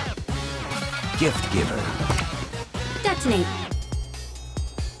 Gift giver. Detonate.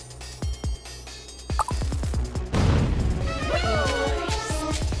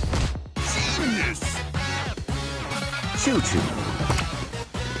 Genius! Choo-choo.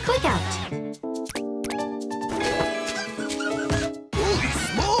 Click out. Holy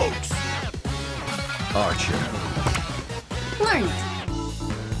smokes! Archer. Learn it.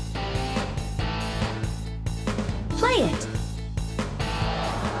 Play it.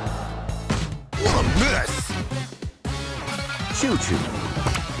 What a mess! Choo-choo.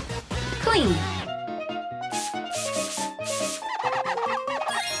 Clean.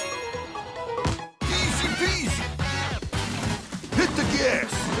 Easy peasy! Hit the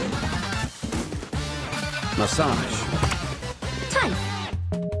gas! Massage. Type.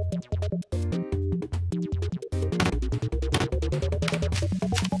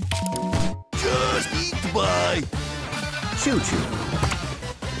 Just eat by! Choo-choo.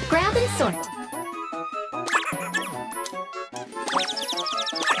 Grab and sort.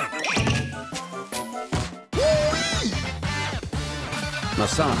 Woo-wee!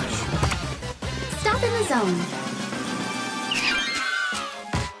 Massage. Stop in the zone.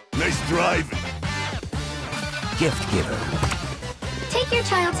 Nice driving! Gift giver. Take your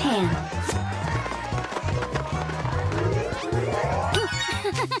child's hand.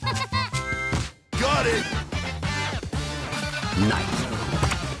 Got it! Knight.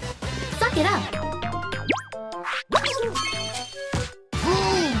 Suck it up.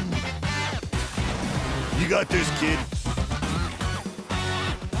 Boom! You got this, kid.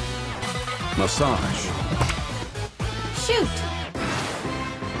 Massage. Shoot.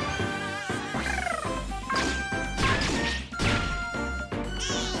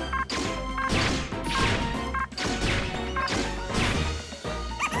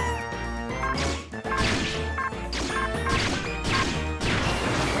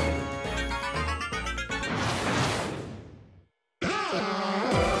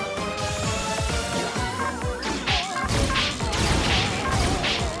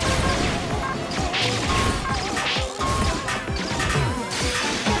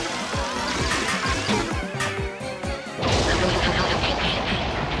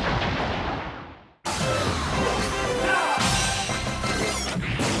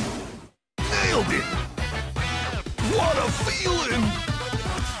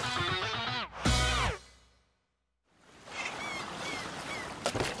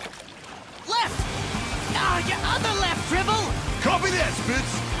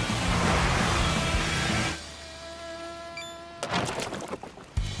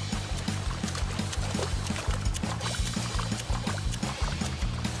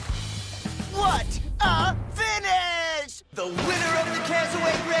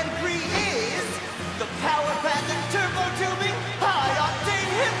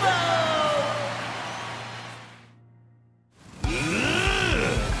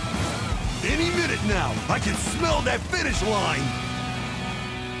 I can smell that finish line!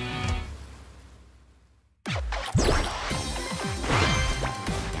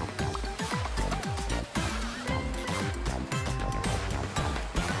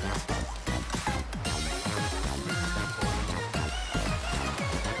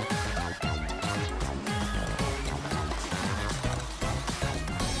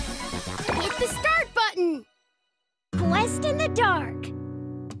 Hit the start button! Quest in the dark.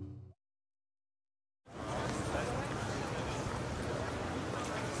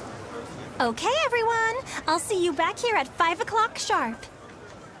 Okay, everyone. I'll see you back here at 5 o'clock sharp.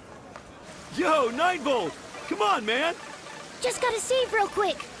 Yo, 9-Volt! Come on, man! Just gotta save real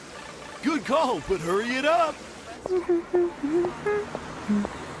quick. Good call, but hurry it up!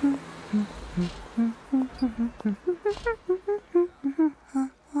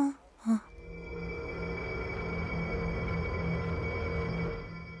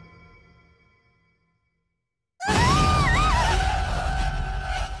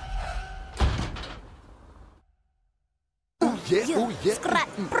 Yeah, oh yeah. Scrat,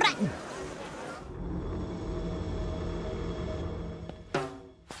 brat.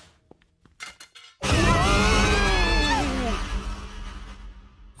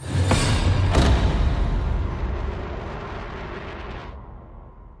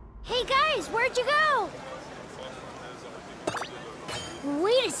 Hey guys, where'd you go?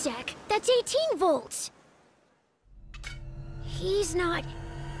 Wait a sec, that's 18 volts. He's not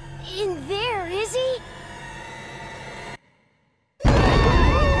in there, is he?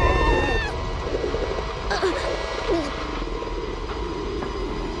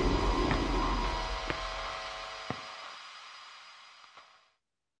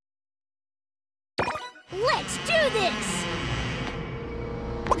 Let's do this!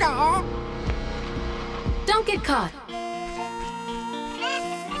 Don't get caught.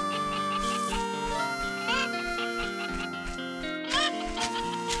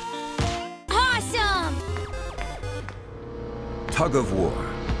 Awesome! Tug of war.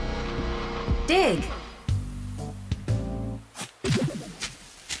 Dig.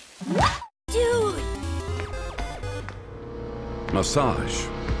 Dude! Massage.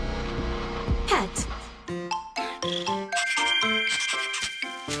 Pet.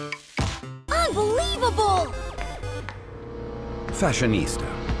 Unbelievable! Fashionista.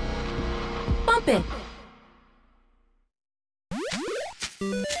 Bump it.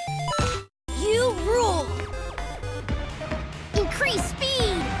 You rule! Increase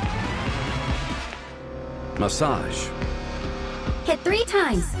speed! Massage. Hit 3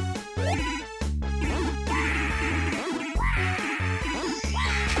 times.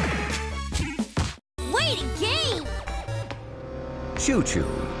 Way to game! Choo-choo.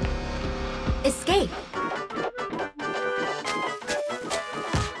 Escape.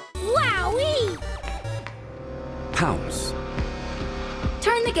 Wowee! Pounce.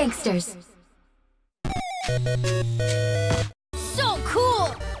 Turn the gangsters. So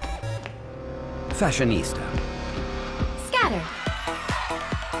cool! Fashionista. Scatter.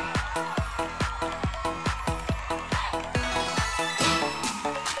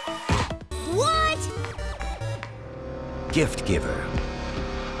 What? Gift giver.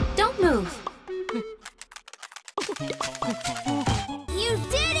 Don't move. You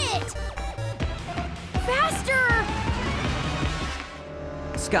did it! Faster!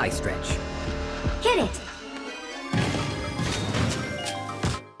 Sky stretch. Hit it.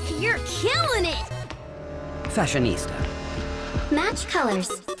 You're killing it! Fashionista. Match colors.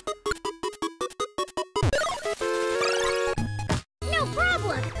 No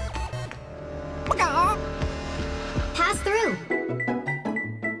problem! Pass through.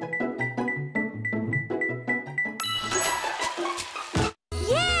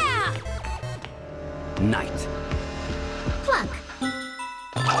 Yeah! Knight. Pluck.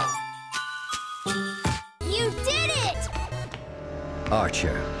 You did it!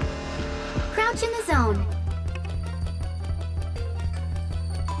 Archer. Crouch in the zone.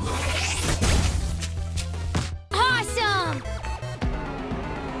 Awesome!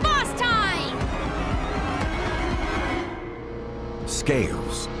 Boss time!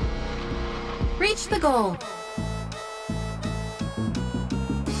 Scales. Reach the goal.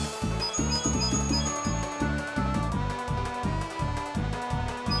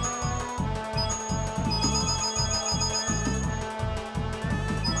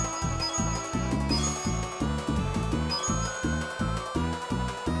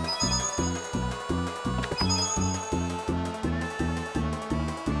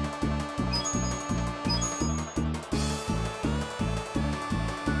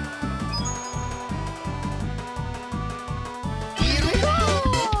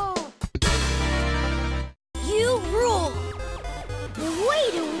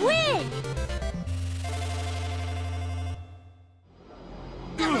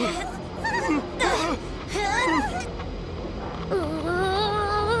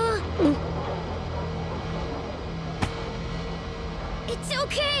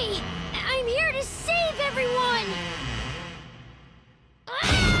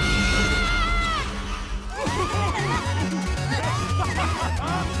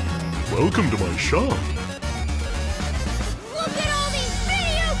 Welcome to my shop. Look at all these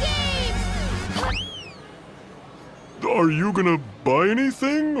video games! Are you gonna buy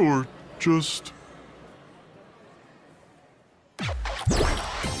anything, or just...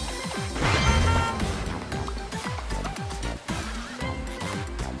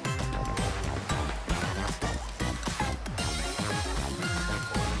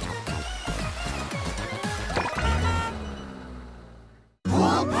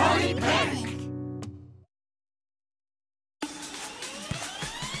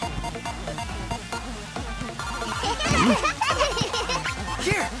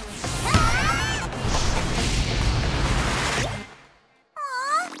 Here!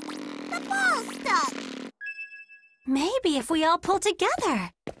 Aw, the ball's stuck. Maybe if we all pull together.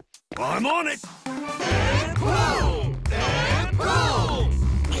 I'm on it! And pull! And pull!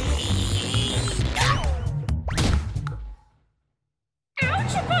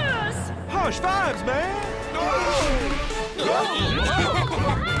 Ouchipus! Hush vibes, man!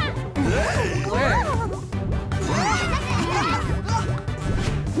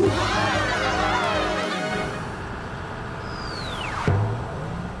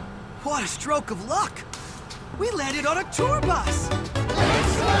 What a stroke of luck! We landed on a tour bus!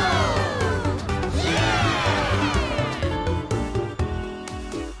 Let's go!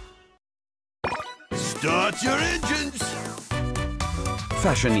 Start your engines!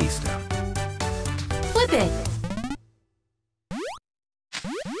 Fashionista. Flip it!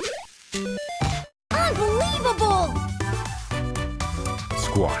 Unbelievable!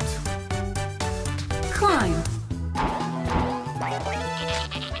 Squat. Climb.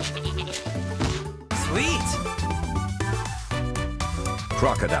 Sweet!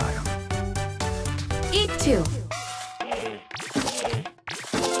 Crocodile. Eat two.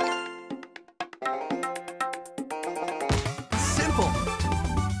 Simple!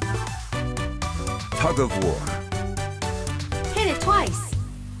 Tug of war. Hit it twice.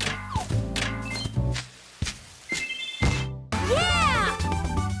 Yeah!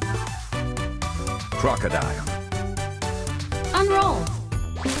 Crocodile. Unroll.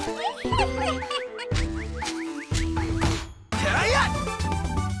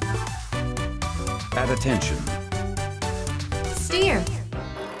 At attention. Steer.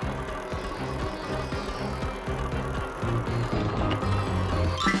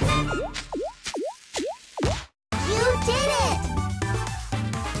 You did it!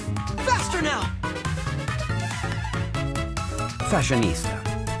 Faster now! Fashionista.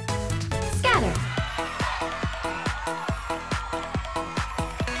 Scatter.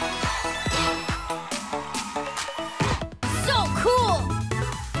 So cool!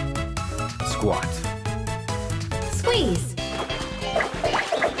 Squat. Squeeze.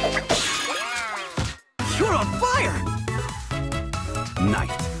 You're on fire!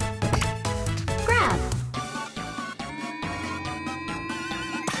 Knight. Grab.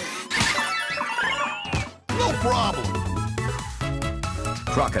 No problem.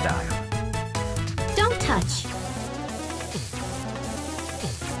 Crocodile. Don't touch.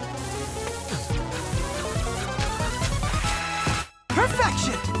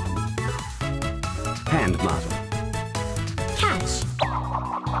 Perfection! Hand model. Catch.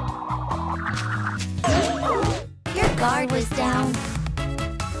 Your guard was down.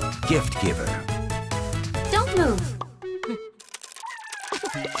 Gift giver. Don't move.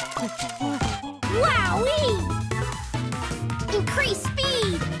 Wowee! Increase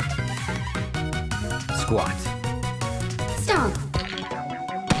speed! Squat. Stomp.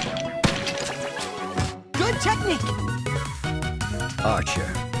 Good technique! Archer.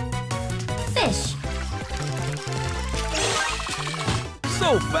 Fish.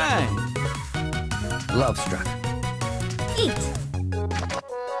 So fine! Love struck. Eat.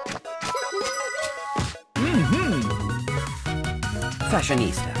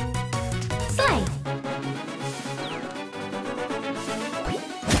 Fashionista. Slay.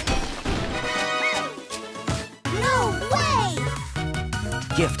 No way!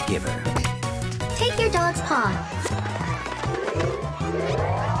 Gift giver. Take your dog's paw.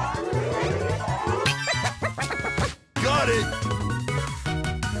 Got it!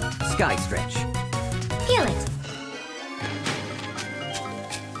 Sky stretch. Peel it.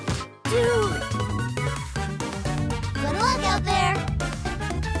 Dude! Good luck out there!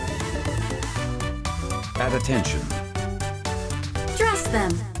 At attention. Dress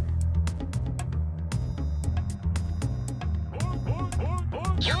them.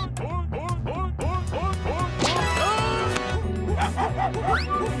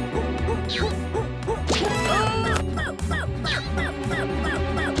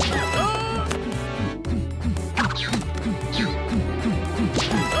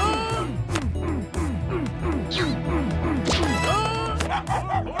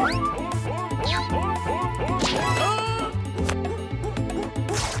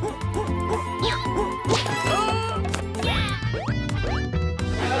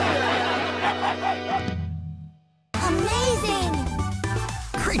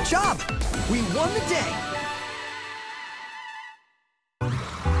 job! We won the day!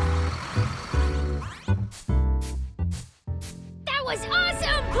 That was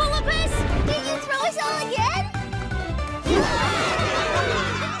awesome, Coolopus! Did you throw us all again?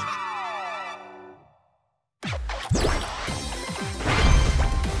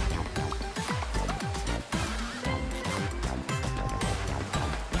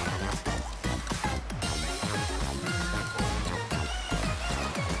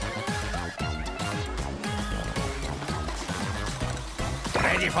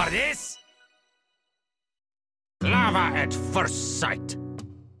 Ready for this? Lava at first sight.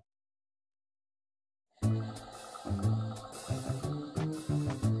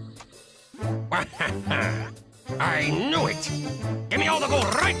 I knew it! Give me all the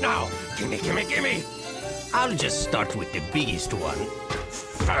gold right now! Gimme, gimme, gimme! I'll just start with the biggest one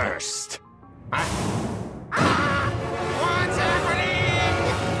first. What's happening?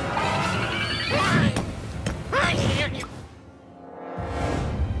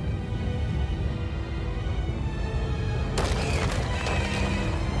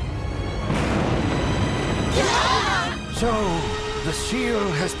 So, the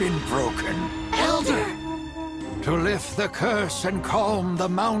seal has been broken. Elder! To lift the curse and calm the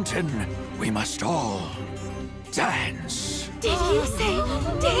mountain, we must all dance. Did you say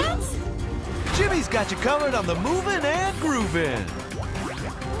dance? Jimmy's got you covered on the moving and grooving.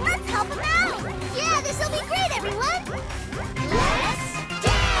 Let's help him out! Yeah, this'll be great, everyone! Let's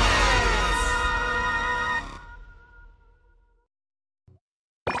dance!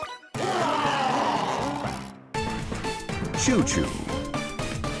 Choo-choo.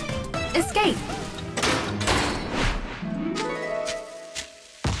 Escape!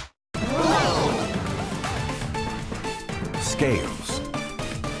 Scales.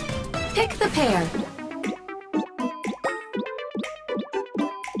 Pick the pair.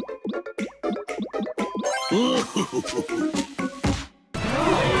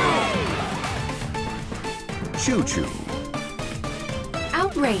 Choo-choo.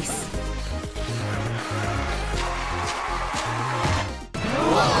 Outrace.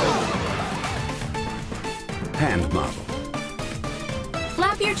 Hand model.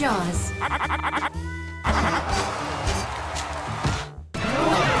 Flap your jaws.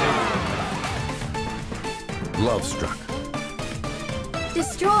 Love struck.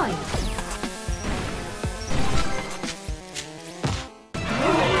 Destroy.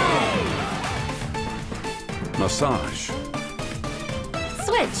 Massage.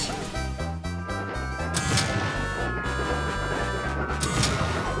 Switch.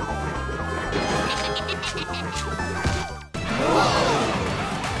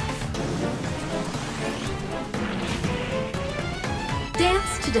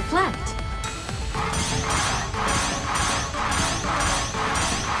 Dance to deflect.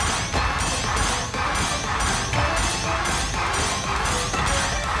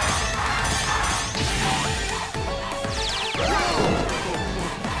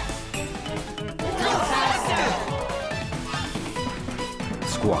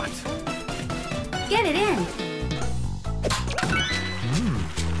 Squat. Get it in.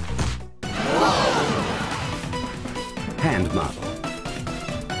 Hand model.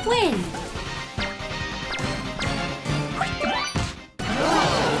 Win.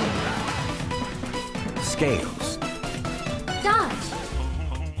 Scales. Dodge.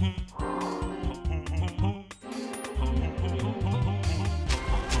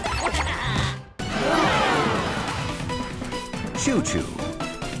 Choo-choo.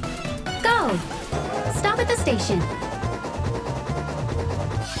 Go. Stop at the station.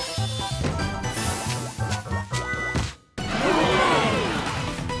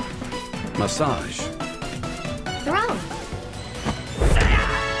 Massage. Throw.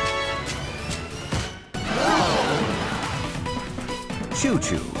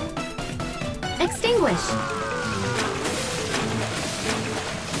 Choo-choo. Extinguish.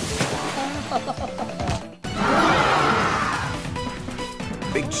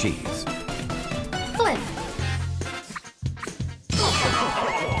 Big cheese. Flip.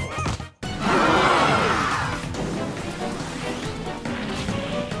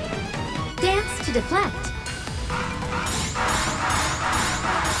 Dance to deflect.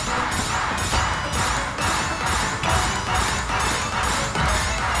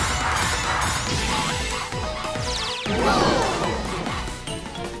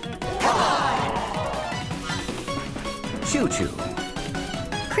 Choo-choo.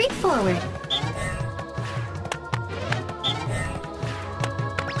 Creep forward.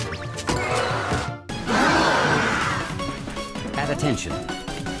 At attention.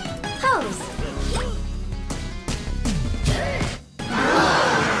 Pose.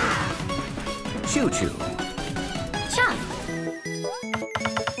 Choo-choo. Chop.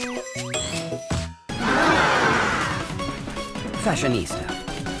 Fashionista.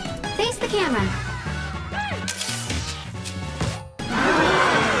 Face the camera.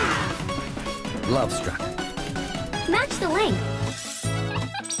 Love struck. Match the length.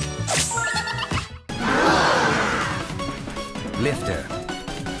 Lifter.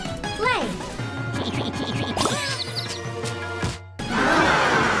 Play.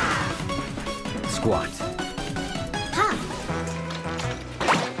 Squat. Hop.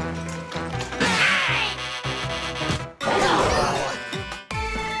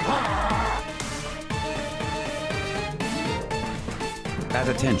 At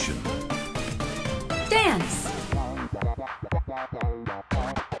attention. Dance.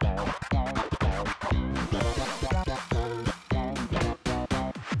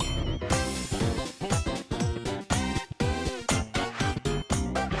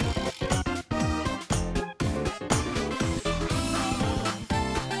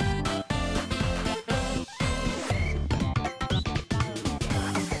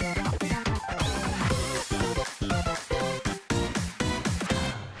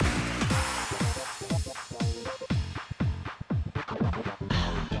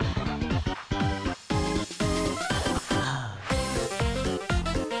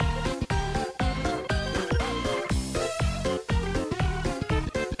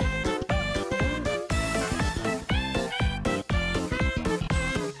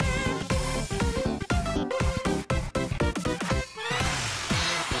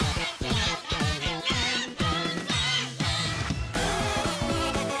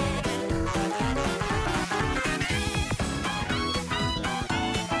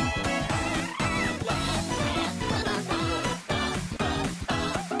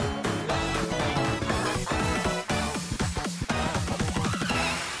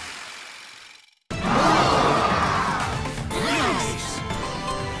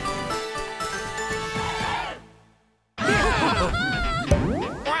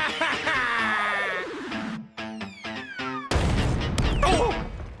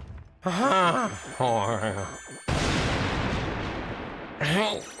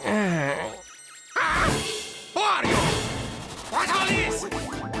 Wario! What all this?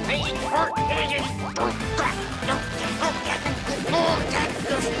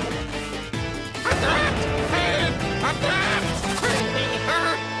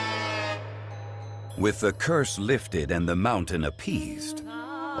 With the curse lifted and the mountain appeased,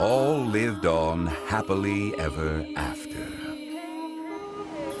 all lived on happily ever after.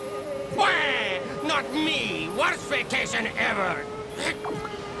 Wah! Not me! Worst vacation ever!